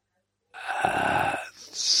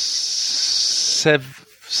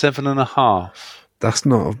 7.5.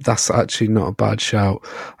 That's actually not a bad shout.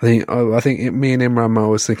 I think me and Imran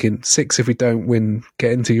was thinking 6 if we don't win,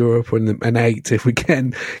 get into Europe, and 8 if we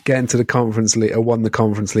get into the Conference League, or won the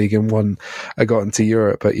Conference League and got into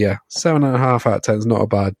Europe. But yeah, 7.5 out of 10 is not a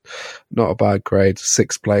bad grade.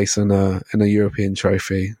 6th place in a European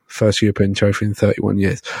trophy, first European trophy in 31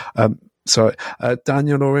 years.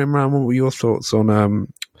 Daniel or Imran, what were your thoughts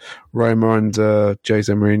on Roma and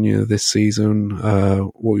Jose Mourinho this season?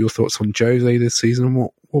 What were your thoughts on Jose this season?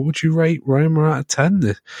 What would you rate Roma out of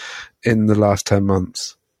 10 in the last 10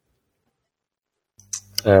 months?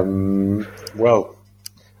 Well,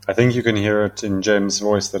 I think you can hear it in James'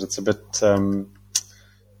 voice that it's a bit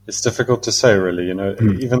it's difficult to say, really.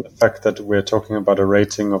 Even the fact that we're talking about a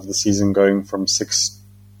rating of the season going from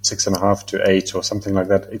 6.5 to 8 or something like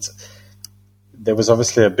that, there was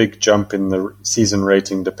obviously a big jump in the season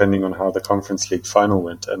rating depending on how the Conference League final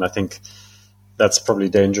went. And I think that's probably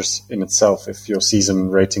dangerous in itself if your season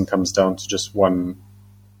rating comes down to just one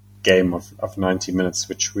game of 90 minutes,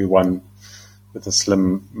 which we won with a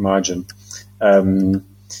slim margin. I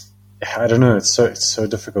don't know. It's so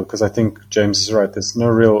difficult because I think James is right. There's no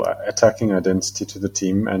real attacking identity to the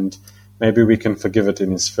team, and maybe we can forgive it in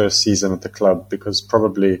his first season at the club because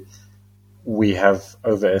probably we have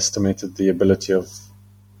overestimated the ability of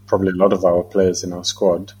probably a lot of our players in our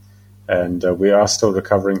squad. And we are still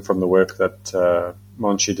recovering from the work that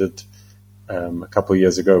Monchi did a couple of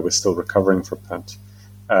years ago. We're still recovering from that.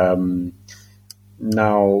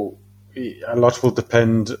 Now, a lot will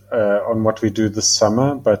depend on what we do this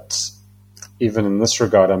summer, but even in this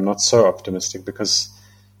regard, I'm not so optimistic because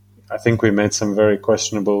I think we made some very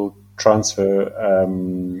questionable transfer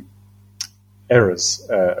errors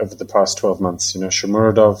over the past 12 months.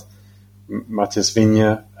 Shomurodov, Matias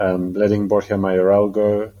Viña, letting Borja Mayoral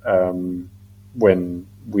go when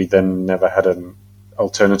we then never had an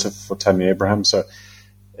alternative for Tammy Abraham. So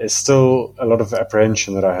there's still a lot of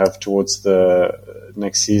apprehension that I have towards the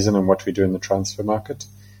next season and what we do in the transfer market.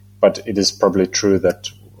 But it is probably true that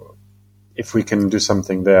if we can do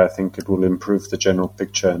something there, I think it will improve the general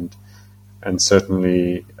picture and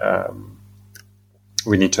certainly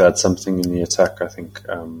we need to add something in the attack, I think,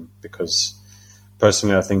 because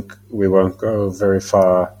personally I think we won't go very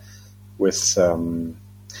far with...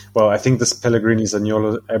 I think this Pellegrini,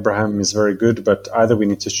 Zaniolo, Abraham is very good, but either we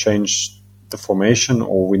need to change the formation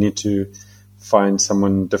or we need to find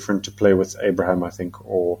someone different to play with Abraham, I think,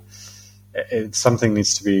 or something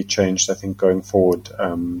needs to be changed, I think, going forward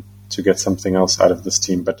to get something else out of this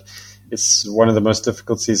team. But it's one of the most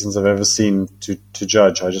difficult seasons I've ever seen to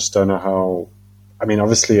judge. I just don't know how... I mean,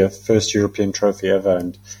 obviously a first European trophy ever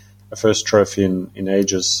and a first trophy in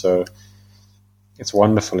ages, so it's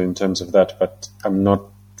wonderful in terms of that, but I'm not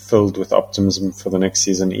filled with optimism for the next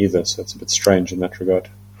season either, so it's a bit strange in that regard.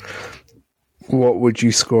 What would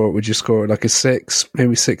you score? Would you score like a 6,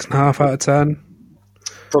 maybe 6.5 out of 10?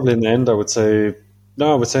 Probably in the end, I would say in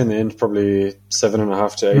the end probably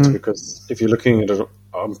 7.5 to 8, because if you're looking at it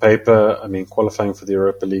on paper, I mean, qualifying for the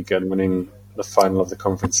Europa League and winning the final of the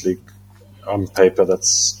Conference League on paper,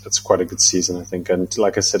 that's quite a good season, I think. And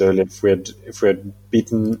like I said earlier, if we had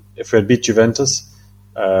beat Juventus,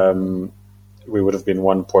 we would have been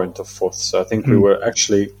 1 point of fourth. So I think we were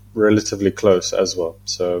actually relatively close as well.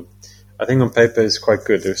 So I think on paper it's quite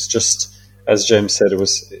good. It's just, as James said,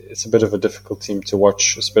 it's a bit of a difficult team to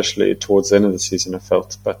watch, especially towards the end of the season, I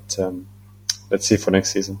felt. But let's see for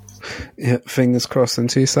next season. Yeah, fingers crossed. And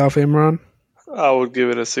to yourself, Imran? I would give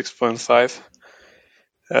it a 6.5.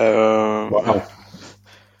 Wow.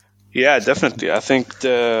 Yeah, definitely. I think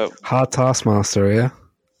the hard taskmaster, yeah.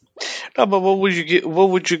 No, but what would you give? What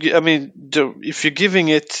would you give? I mean, if you're giving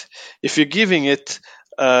it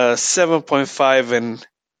 7.5 and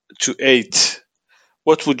to 8,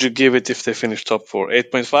 what would you give it if they finish top 4?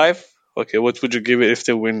 8.5. Okay, what would you give it if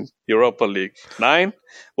they win Europa League? 9.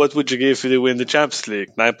 What would you give if they win the Champions League?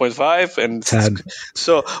 9.5 and 10.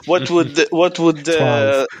 So what would like what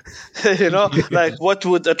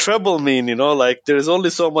would a treble mean? Like there's only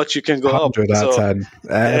so much you can go up. 100 out of 10.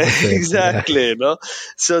 Exactly. Yeah.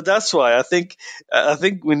 So that's why I think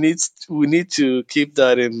we need to keep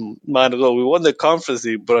that in mind as well. We won the Conference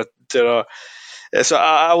League, but there are. So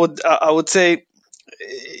I would say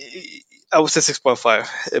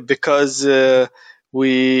 6.5 because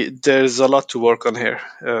there's a lot to work on here.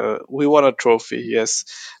 We won a trophy, yes,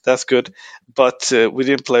 that's good, but we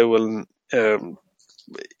didn't play well for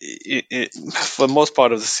the most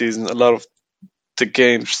part of the season. A lot of the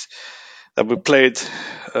games that we played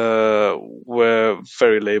were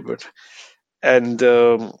very labored, and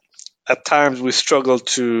at times we struggled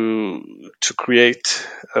to create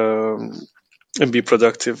and be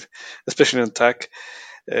productive, especially in attack.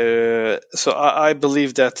 So I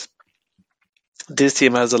believe that this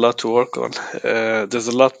team has a lot to work on. There's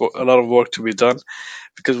a lot of work to be done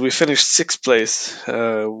because we finished 6th place.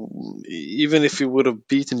 Even if we would have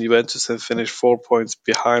beaten Juventus and finished 4 points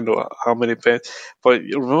behind, or how many points? But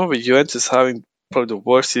remember, Juventus having probably the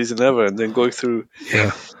worst season ever, and then going through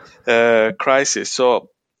crisis. So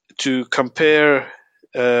to compare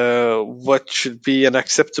what should be an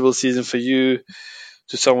acceptable season for you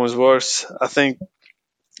to someone's worse, I think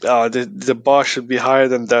the bar should be higher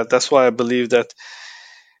than that. That's why I believe that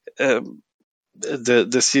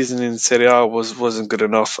the season in Serie A wasn't good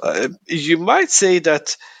enough. You might say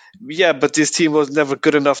that, yeah, but this team was never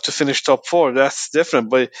good enough to finish top 4. That's different,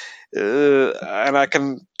 but and I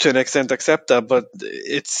can to an extent accept that. But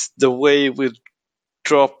it's the way we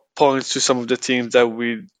drop points to some of the teams that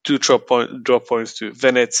we do drop points to.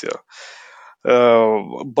 Venezia,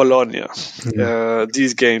 Bologna,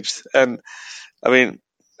 these games, and I mean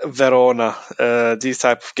Verona, these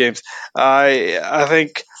type of games. I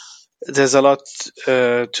think there's a lot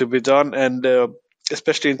to be done, and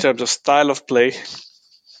especially in terms of style of play.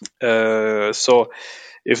 So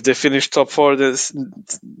if they finish top 4 this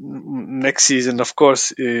next season, of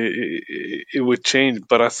course it would change.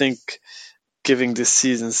 But I think giving this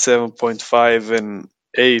season 7.5 and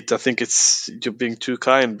 8, I think you're being too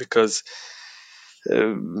kind, because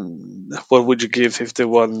what would you give if they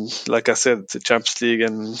won, like I said, the Champions League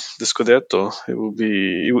and the Scudetto?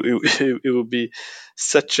 It would be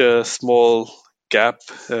such a small gap.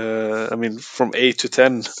 I mean, from 8 to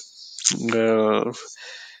 10,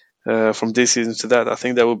 from this season to that, I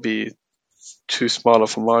think that would be too small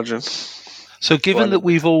of a margin. So given that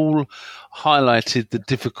we've all highlighted the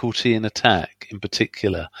difficulty in attack, in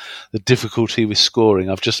particular, the difficulty with scoring,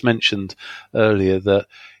 I've just mentioned earlier that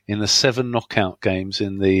in the 7 knockout games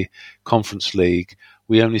in the Conference League,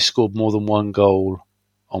 we only scored more than 1 goal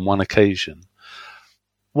on 1 occasion.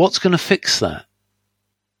 What's going to fix that?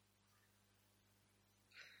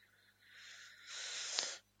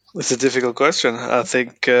 It's a difficult question. I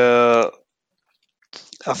think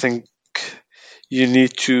you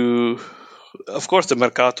need to. Of course, the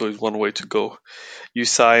mercato is one way to go. You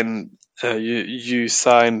sign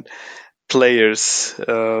players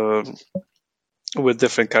with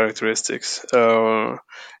different characteristics.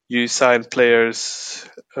 You sign players,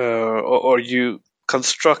 or you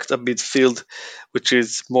construct a midfield which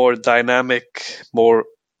is more dynamic,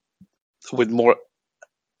 with more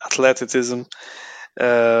athleticism,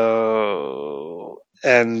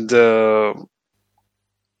 and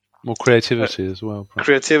more creativity as well. Probably.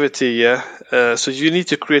 Creativity, yeah. So you need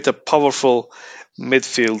to create a powerful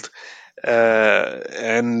midfield,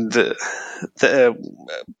 and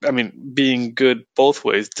being good both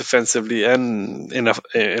ways, defensively and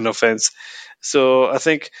in offense. So I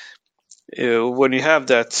think when you have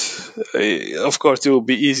that, of course, it will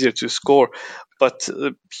be easier to score, but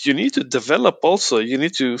you need to develop also. You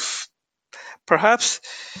need to perhaps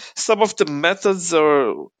some of the methods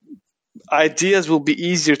or ideas will be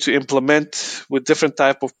easier to implement with different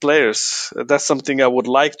type of players. That's something I would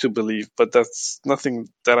like to believe, but that's nothing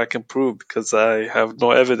that I can prove because I have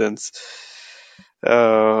no evidence.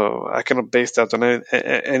 I cannot base that on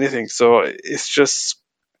anything. So it's just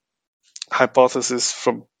hypothesis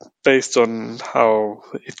based on how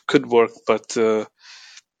it could work. But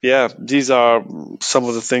yeah, these are some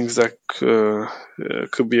of the things that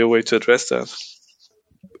could be a way to address that.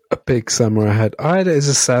 A big summer ahead. I had it as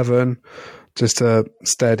a 7, just a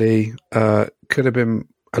steady. Could have been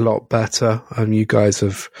a lot better. You guys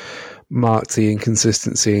have marked the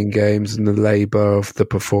inconsistency in games and the labour of the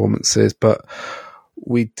performances, but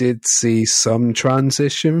we did see some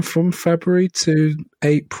transition from February to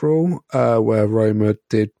April, where Roma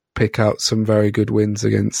did pick out some very good wins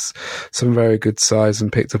against some very good sides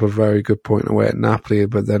and picked up a very good point away at Napoli,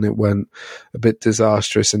 but then it went a bit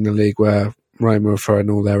disastrous in the league where Roma were throwing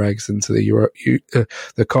all their eggs into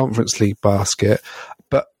the Conference League basket.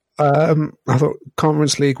 But I thought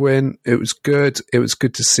Conference League win, it was good. It was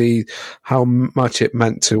good to see how much it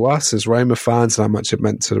meant to us as Roma fans and how much it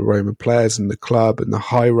meant to the Roma players and the club and the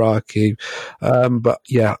hierarchy. But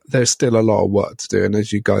yeah, there's still a lot of work to do. And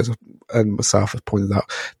as you guys and myself have pointed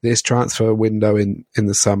out, this transfer window in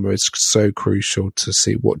the summer is so crucial to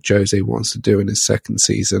see what Jose wants to do in his second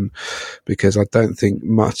season, because I don't think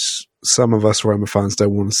some of us Roma fans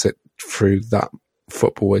don't want to sit through that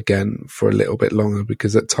football again for a little bit longer,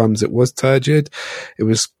 because at times it was turgid. It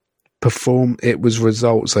was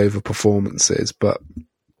results over performances. But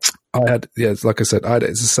like I said, I had it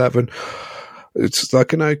as a 7. It's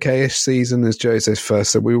like an okay-ish season as Jose's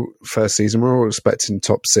first season. We're all expecting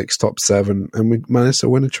top 6, top 7, and we managed to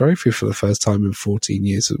win a trophy for the first time in 14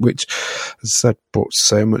 years, which, as I said, brought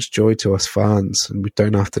so much joy to us fans, and we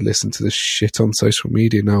don't have to listen to the shit on social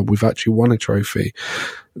media now. We've actually won a trophy.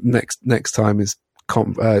 Next time is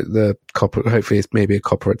the Coppa. Hopefully, it's maybe a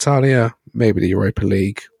Coppa Italia, maybe the Europa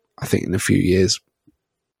League. I think in a few years.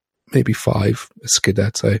 Maybe 5,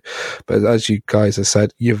 Scudetto. But as you guys have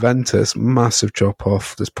said, Juventus, massive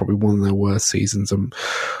drop-off. That's probably one of their worst seasons, and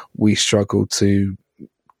we struggled to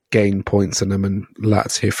gain points in them, and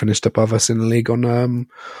Lazio finished above us in the league on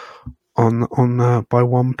by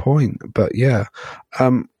 1 point. But yeah,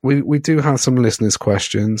 we do have some listeners'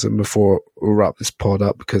 questions, and before we wrap this pod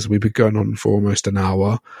up, because we've been going on for almost an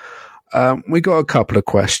hour, we got a couple of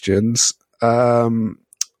questions.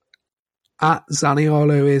 At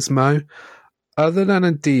Zaniolo Ismo, other than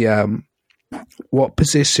a DM, what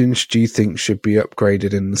positions do you think should be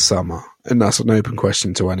upgraded in the summer? And that's an open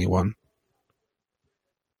question to anyone.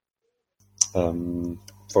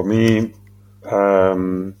 For me,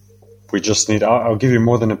 we just need, I'll give you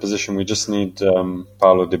more than a position, we just need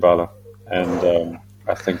Paulo Dybala. And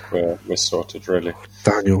I think we're sorted, really.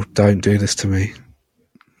 Daniel, don't do this to me.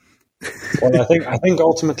 Well, I think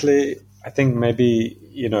ultimately, maybe,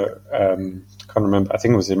 can't remember. I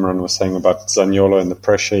think it was Imran was saying about Zaniolo and the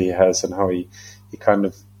pressure he has and how he kind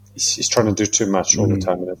of he's trying to do too much all the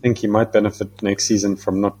time. And I think he might benefit next season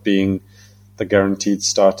from not being the guaranteed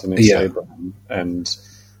starter next to Abraham and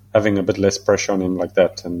having a bit less pressure on him like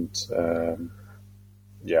that. And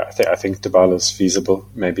I think Dybala is feasible.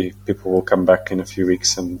 Maybe people will come back in a few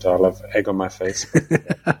weeks and I'll have egg on my face.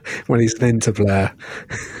 When he's an Inter player.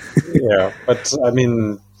 Yeah, but I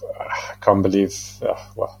mean, I can't believe...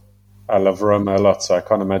 I love Roma a lot, so I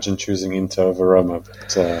can't imagine choosing Inter over Roma.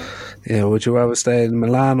 But would you rather stay in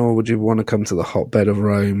Milan or would you want to come to the hotbed of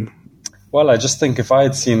Rome? Well, I just think if I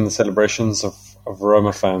had seen the celebrations of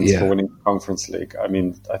Roma fans for winning the Conference League, I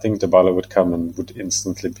mean, I think Dybala would come and would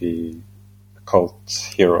instantly be a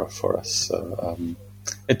cult hero for us. So,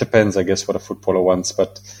 it depends, I guess, what a footballer wants,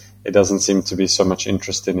 but it doesn't seem to be so much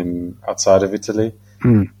interest in him outside of Italy.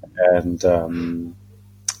 And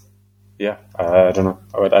I don't know.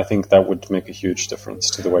 I think that would make a huge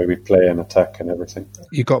difference to the way we play and attack and everything.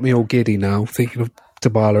 You got me all giddy now, thinking of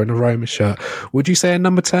Dybala in a Roma shirt. Would you say a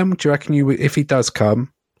number 10? Do you reckon if he does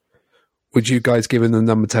come, would you guys give him the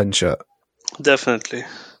number 10 shirt? Definitely.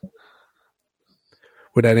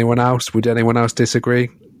 Would anyone else disagree?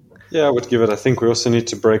 Yeah, I would give it. I think we also need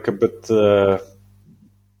to break a bit the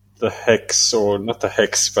hex, or not the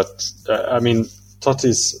hex, but I mean,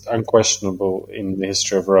 Totti's unquestionable in the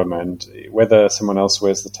history of Roma, and whether someone else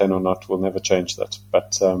wears the 10 or not will never change that.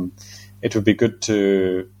 But it would be good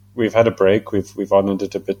to... We've had a break. We've honoured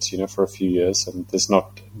it a bit, for a few years, and there's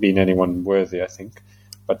not been anyone worthy, I think.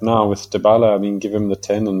 But now with Dybala, I mean, give him the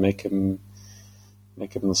 10 and make him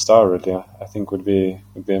the star. Really, I think would be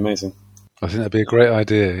amazing. I think that'd be a great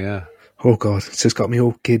idea. Yeah. Oh God, it's just got me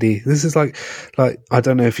all giddy. This is like I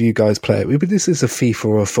don't know if you guys play it, but this is a FIFA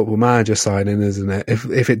or a Football Manager signing, isn't it?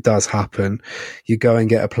 If it does happen, you go and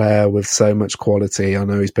get a player with so much quality. I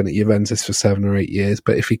know he's been at Juventus for 7 or 8 years,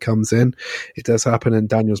 but if he comes in, it does happen. And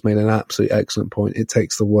Daniel's made an absolute excellent point. It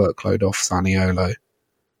takes the workload off Zaniolo.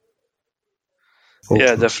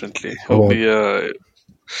 Yeah, definitely.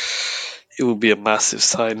 It would be a massive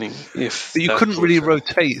signing if. But you couldn't really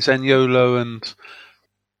rotate Zaniolo and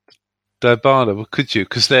Dybala, could you?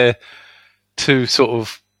 Because they're two sort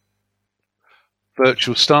of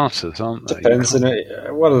virtual starters, aren't they? Depends. I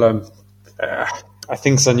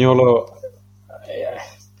think Zaniolo,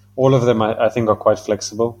 all of them, I think, are quite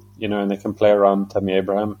flexible, and they can play around Tammy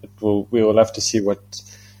Abraham. We will have to see what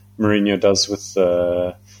Mourinho does with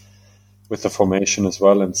the formation as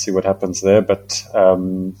well, and see what happens there. But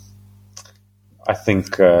I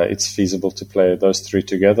think it's feasible to play those three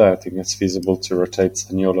together. I think it's feasible to rotate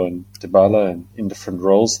Zaniolo and Dybala in different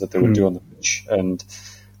roles that they would do on the pitch. And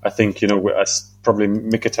I think, probably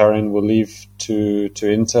Mkhitaryan will leave to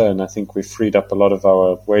Inter, and I think we freed up a lot of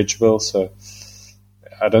our wage bill. So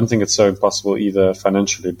I don't think it's so impossible either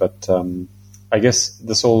financially. But I guess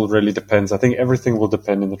this all really depends. I think everything will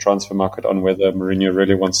depend in the transfer market on whether Mourinho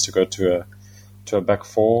really wants to go to a back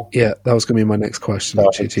four. Yeah, that was going to be my next question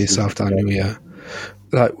actually to yourself, Daniel. Yeah.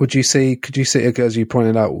 Like, could you see, as you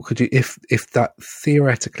pointed out, if that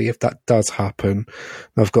theoretically, if that does happen,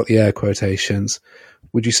 I've got the air quotations,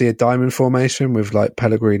 would you see a diamond formation with like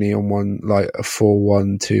Pellegrini on one, like a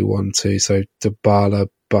 4-1-2-1-2, so Dybala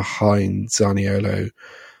behind Zaniolo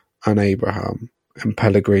and Abraham, and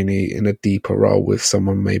Pellegrini in a deeper role with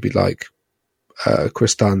someone maybe like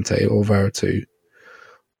Cristante or Veretout,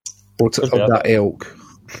 or of that ilk?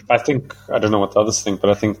 I don't know what the others think, but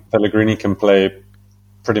I think Pellegrini can play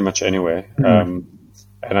pretty much anywhere. And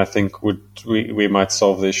I think we might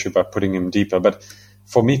solve the issue by putting him deeper. But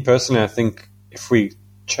for me personally, I think if we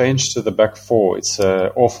change to the back four, it's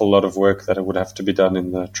an awful lot of work that would have to be done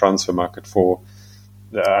in the transfer market for.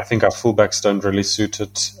 I think our fullbacks don't really suit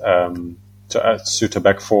it to suit a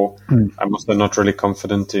back four. I'm also not really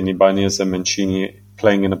confident in Ibanez and Mancini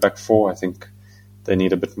playing in a back four. I think they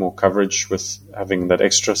need a bit more coverage with having that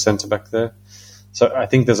extra centre-back there. So I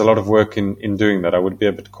think there's a lot of work in doing that. I would be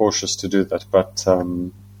a bit cautious to do that. But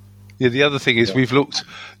the other thing is we've looked,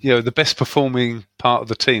 the best performing part of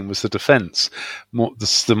the team was the defence,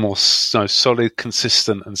 the more solid,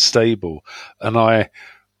 consistent and stable. And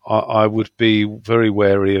I would be very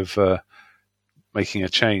wary of making a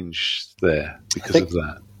change there because of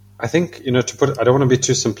that. I think, I don't want to be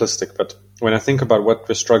too simplistic, but when I think about what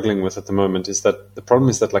we're struggling with at the moment is that the problem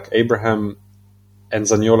is that like Abraham and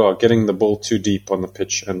Zaniolo are getting the ball too deep on the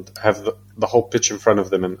pitch and have the whole pitch in front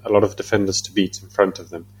of them and a lot of defenders to beat in front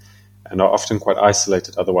of them, and are often quite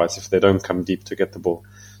isolated otherwise if they don't come deep to get the ball.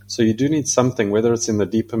 So you do need something, whether it's in the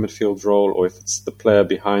deeper midfield role or if it's the player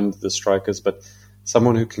behind the strikers, but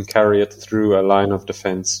someone who can carry it through a line of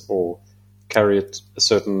defense or carry it a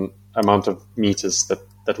certain amount of meters that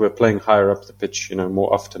that we're playing higher up the pitch,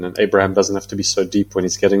 more often, and Abraham doesn't have to be so deep when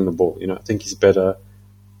he's getting the ball. I think he's better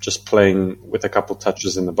just playing with a couple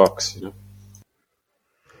touches in the box.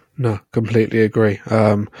 No, completely agree.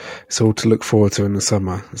 It's all to look forward to in the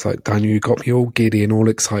summer. It's like, Daniel, you got me all giddy and all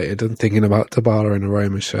excited and thinking about Dybala in a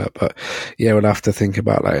Roma shirt. But yeah, we'll have to think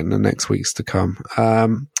about that in the next weeks to come.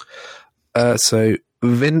 So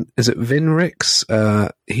Vinrix?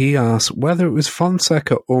 He asked whether it was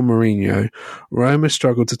Fonseca or Mourinho, Roma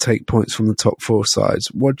struggled to take points from the top four sides.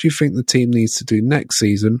 What do you think the team needs to do next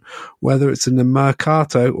season, whether it's in the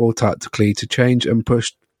Mercato or tactically, to change and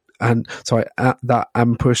push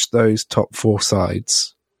push those top four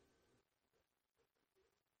sides?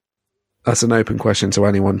 That's an open question to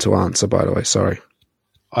anyone to answer, by the way. Sorry.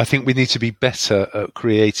 I think we need to be better at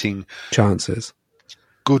creating chances.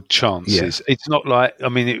 Good chances. Yeah. It's not like,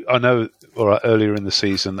 I know earlier in the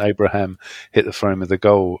season, Abraham hit the frame of the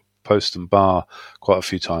goal post and bar quite a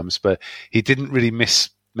few times, but he didn't really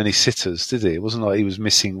miss many sitters, did he? It wasn't like he was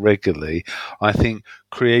missing regularly. I think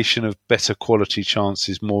creation of better quality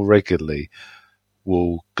chances more regularly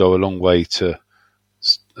will go a long way to,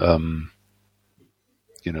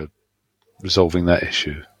 resolving that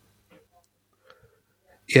issue.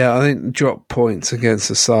 Yeah, I think drop points against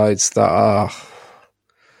the sides that are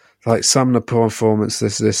like some of the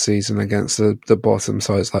performances this season against the bottom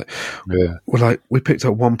sides. We picked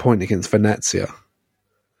up 1 point against Venezia,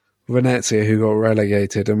 who got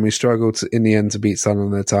relegated, and we struggled in the end to beat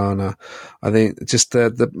Salernitana. I think just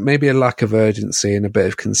the maybe a lack of urgency and a bit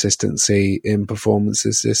of consistency in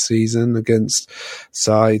performances this season against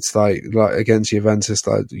sides like against Juventus,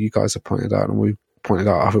 like you guys have pointed out, and we pointed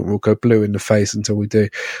out, I think we'll go blue in the face until we do.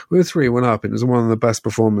 We were 3-1 up. It was one of the best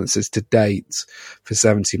performances to date for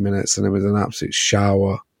 70 minutes, and it was an absolute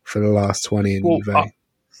shower for the last 20 in Juve.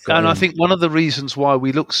 And I think one of the reasons why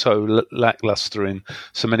we looked so lackluster in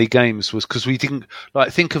so many games was because we didn't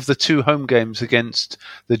think of the two home games against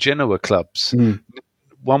the Genoa clubs.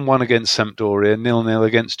 1-1 against Sampdoria, 0-0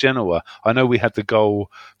 against Genoa. I know we had the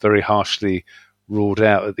goal very harshly ruled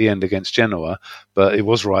out at the end against Genoa, but it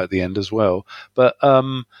was right at the end as well. But,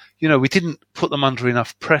 we didn't put them under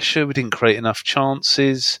enough pressure. We didn't create enough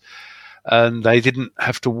chances, and they didn't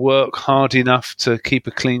have to work hard enough to keep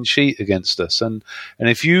a clean sheet against us. And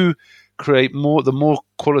if you create the more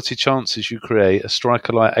quality chances you create, a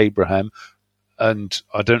striker like Abraham, and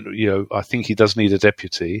I think he does need a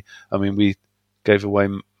deputy. We gave away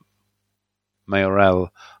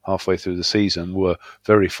Mayoral halfway through the season. We're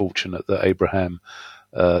very fortunate that Abraham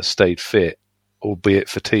stayed fit, albeit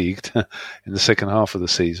fatigued, in the second half of the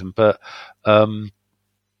season. But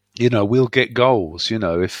we'll get goals.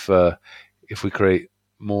 If we create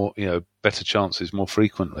more, better chances more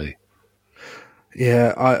frequently.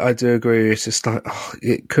 Yeah, I do agree. It's just like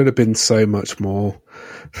it could have been so much more.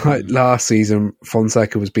 Like last season,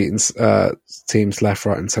 Fonseca was beating teams left,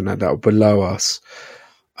 right, and centre that were below us.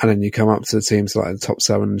 And then you come up to the teams like the top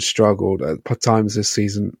 7 and struggled. At times this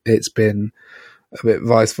season, it's been a bit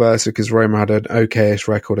vice versa because Roma had an okayish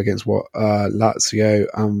record against Lazio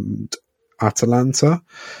and Atalanta,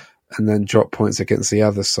 and then dropped points against the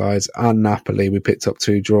other sides. And Napoli, we picked up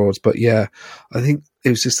 2 draws. But yeah, I think it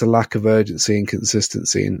was just a lack of urgency and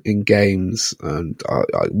consistency in games. And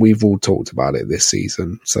we've all talked about it this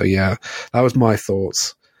season. So yeah, that was my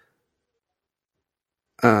thoughts.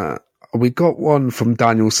 We got one from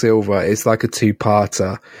Daniel Silva. It's like a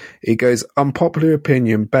 2-parter. It goes, unpopular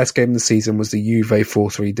opinion, best game of the season was the Juve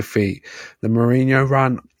 4-3 defeat. The Mourinho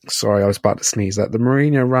rant, sorry, I was about to sneeze that. The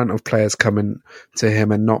Mourinho rant of players coming to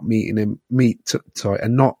him and not meet them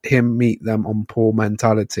on poor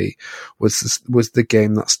mentality was the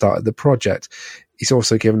game that started the project. He's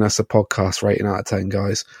also given us a podcast rating out of 10,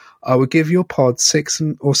 guys. I would give your pod 6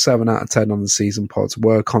 or 7 out of 10 on the season pods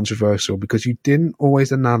were controversial because you didn't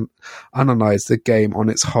always analyse the game on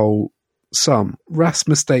its whole. Some rest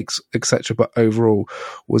mistakes, etc., but overall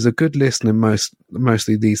was a good listening.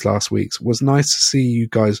 Mostly these last weeks was nice to see you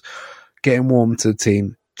guys getting warm to the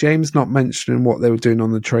team. James not mentioning what they were doing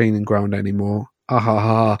on the training ground anymore.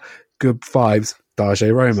 Good vibes,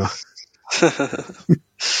 Daje Roma.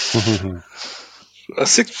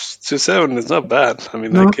 6 to 7 is not bad. I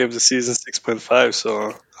gave the season 6.5,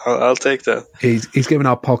 so I'll take that. He's given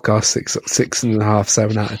our podcast 6.5,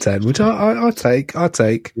 7 out of 10, which I'll take.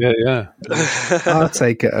 Yeah. I'll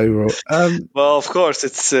take it overall. Well, of course,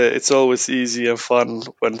 it's always easy and fun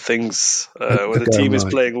when things when the team is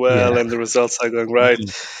playing well and the results are going right.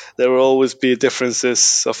 There will always be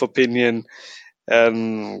differences of opinion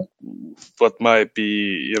and what might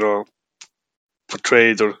be,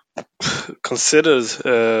 portrayed or considered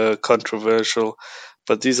controversial.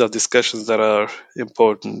 But these are discussions that are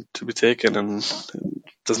important to be taken, and it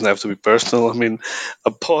doesn't have to be personal. I mean, I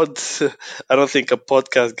don't think a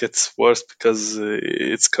podcast gets worse because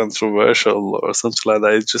it's controversial or something like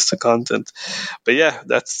that. It's just the content. But yeah,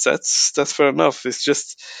 that's fair enough. It's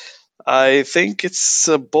just, I think it's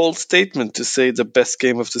a bold statement to say the best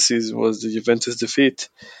game of the season was the Juventus defeat.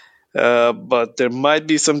 But there might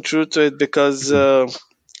be some truth to it because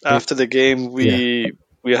after the game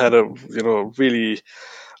we had a really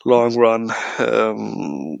long run,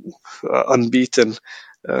 unbeaten.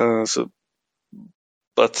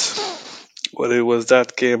 But whether it was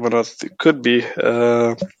that game or not, it could be.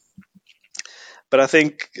 But I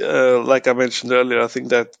think, like I mentioned earlier, I think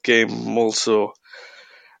that game also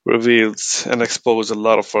revealed and exposed a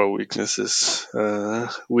lot of our weaknesses.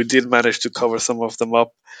 We did manage to cover some of them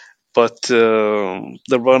up, but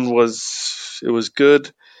the run was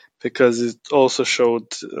good because it also showed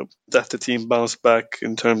that the team bounced back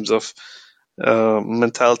in terms of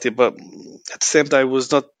mentality. But at the same time, it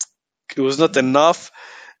was not enough.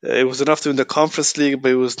 It was enough to win the Conference League,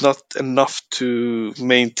 but it was not enough to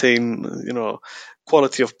maintain,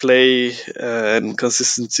 quality of play and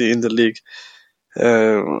consistency in the league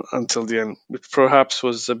until the end, which perhaps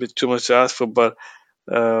was a bit too much to ask for. But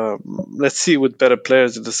let's see with better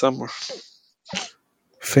players in the summer.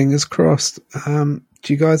 Fingers crossed.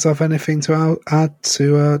 Do you guys have anything to add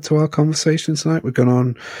to our conversation tonight? We've gone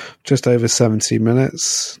on just over 70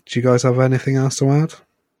 minutes. Do you guys have anything else to add?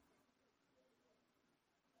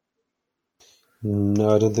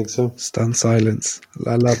 No, I don't think so. Stunned silence.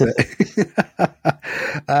 I love it.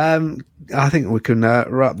 I think we can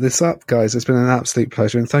wrap this up, guys. It's been an absolute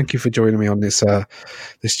pleasure, and thank you for joining me on this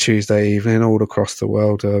Tuesday evening all across the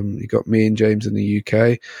world. You got me and James in the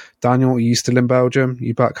UK. Daniel, are you still in Belgium?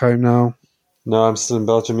 You back home now? No, I'm still in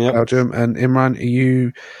Belgium, yeah. Belgium. And Imran, are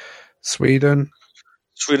you Sweden?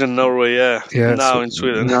 Sweden, Norway, yeah. Now in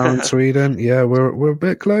Sweden. Now in Sweden, yeah. We're a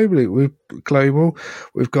bit global.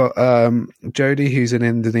 We've got Jody, who's in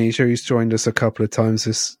Indonesia, who's joined us a couple of times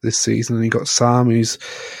this season, and you got Sam, who's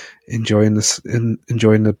enjoying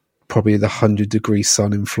the probably the 100-degree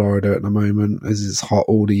sun in Florida at the moment, as it's hot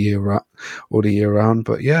all the year round.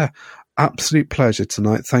 But yeah, absolute pleasure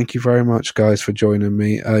tonight. Thank you very much, guys, for joining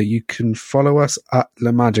me. You can follow us at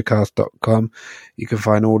lemagicast.com. You can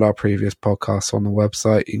find all our previous podcasts on the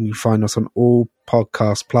website. You can find us on all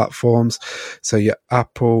podcast platforms. So your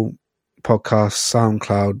Apple Podcasts,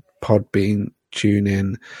 SoundCloud, Podbean,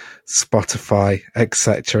 TuneIn, Spotify,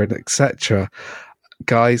 etc., etc.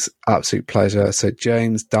 Guys, absolute pleasure. So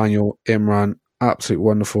James, Daniel, Imran, absolute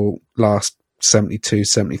wonderful last 72,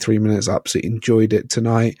 73 minutes. Absolutely enjoyed it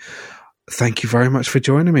tonight. Thank you very much for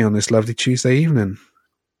joining me on this lovely Tuesday evening.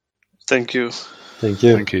 Thank you. Thank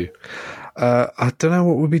you. Thank you. I don't know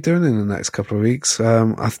what we'll be doing in the next couple of weeks.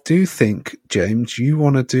 I do think, James,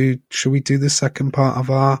 should we do the second part of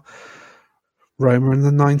our Roma in the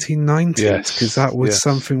 1990s? Yes. Because that was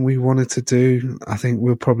something we wanted to do. I think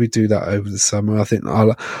we'll probably do that over the summer. I think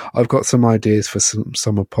I've got some ideas for some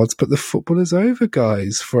summer pods, but the football is over,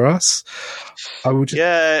 guys, for us.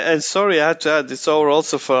 And sorry, I had to add, it's over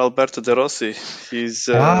also for Alberto De Rossi. He's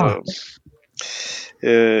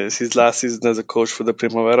his last season as a coach for the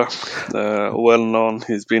Primavera. Well known.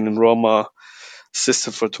 He's been in Roma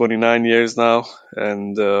system for 29 years now,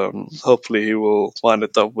 and hopefully he will wind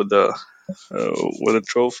it up with a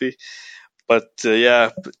trophy. But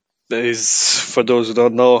for those who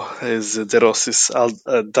don't know, is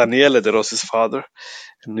Daniele De Rossi's father,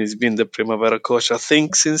 and he's been the Primavera coach, I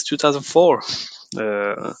think, since 2004.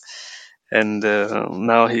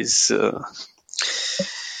 Now he's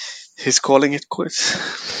calling it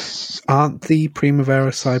quits. Aren't the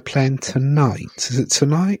Primavera side playing tonight? Is it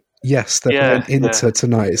tonight? Yes, they're playing Inter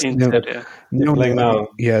tonight. It's Inter, playing now.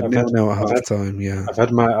 Yeah, nil at half time. Yeah, I've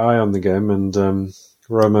had my eye on the game, and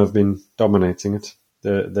Roma have been dominating it.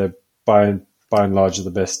 They're by and large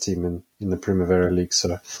the best team in the Primavera League.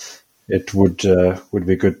 So it would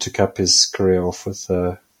be good to cap his career off with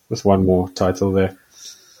one more title there.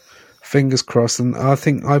 Fingers crossed. And I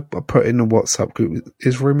think I put in a WhatsApp group,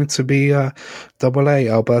 is rumoured to be Double A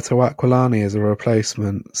Alberto Aquilani as a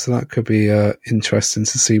replacement. So that could be interesting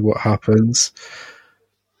to see what happens.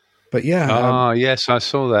 But yeah. Yes, I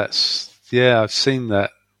saw that. Yeah, I've seen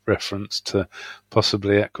that reference to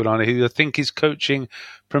possibly Aquilani, who I think is coaching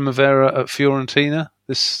Primavera at Fiorentina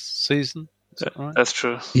this season. Is that right? That's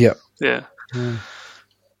true. Yeah. Yeah.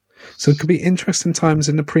 So it could be interesting times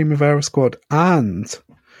in the Primavera squad. And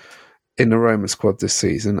in the Roma squad this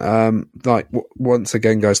season. Once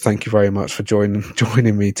again, guys, thank you very much for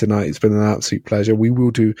joining me tonight. It's been an absolute pleasure. We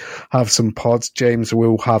will have some pods. James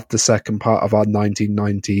will have the second part of our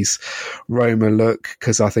 1990s Roma look,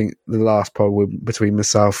 because I think the last pod between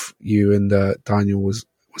myself, you, and Daniel was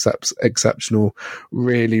exceptional.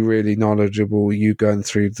 Really, really knowledgeable. You going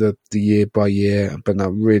through the year by year, but no,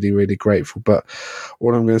 really, really grateful. But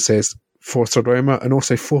all I'm going to say is, Forza Roma, and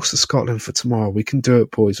also Forza Scotland for tomorrow. We can do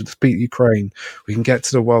it, boys. Let's beat Ukraine. We can get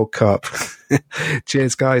to the World Cup.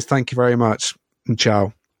 Cheers, guys. Thank you very much. And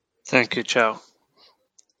ciao. Thank you. Ciao.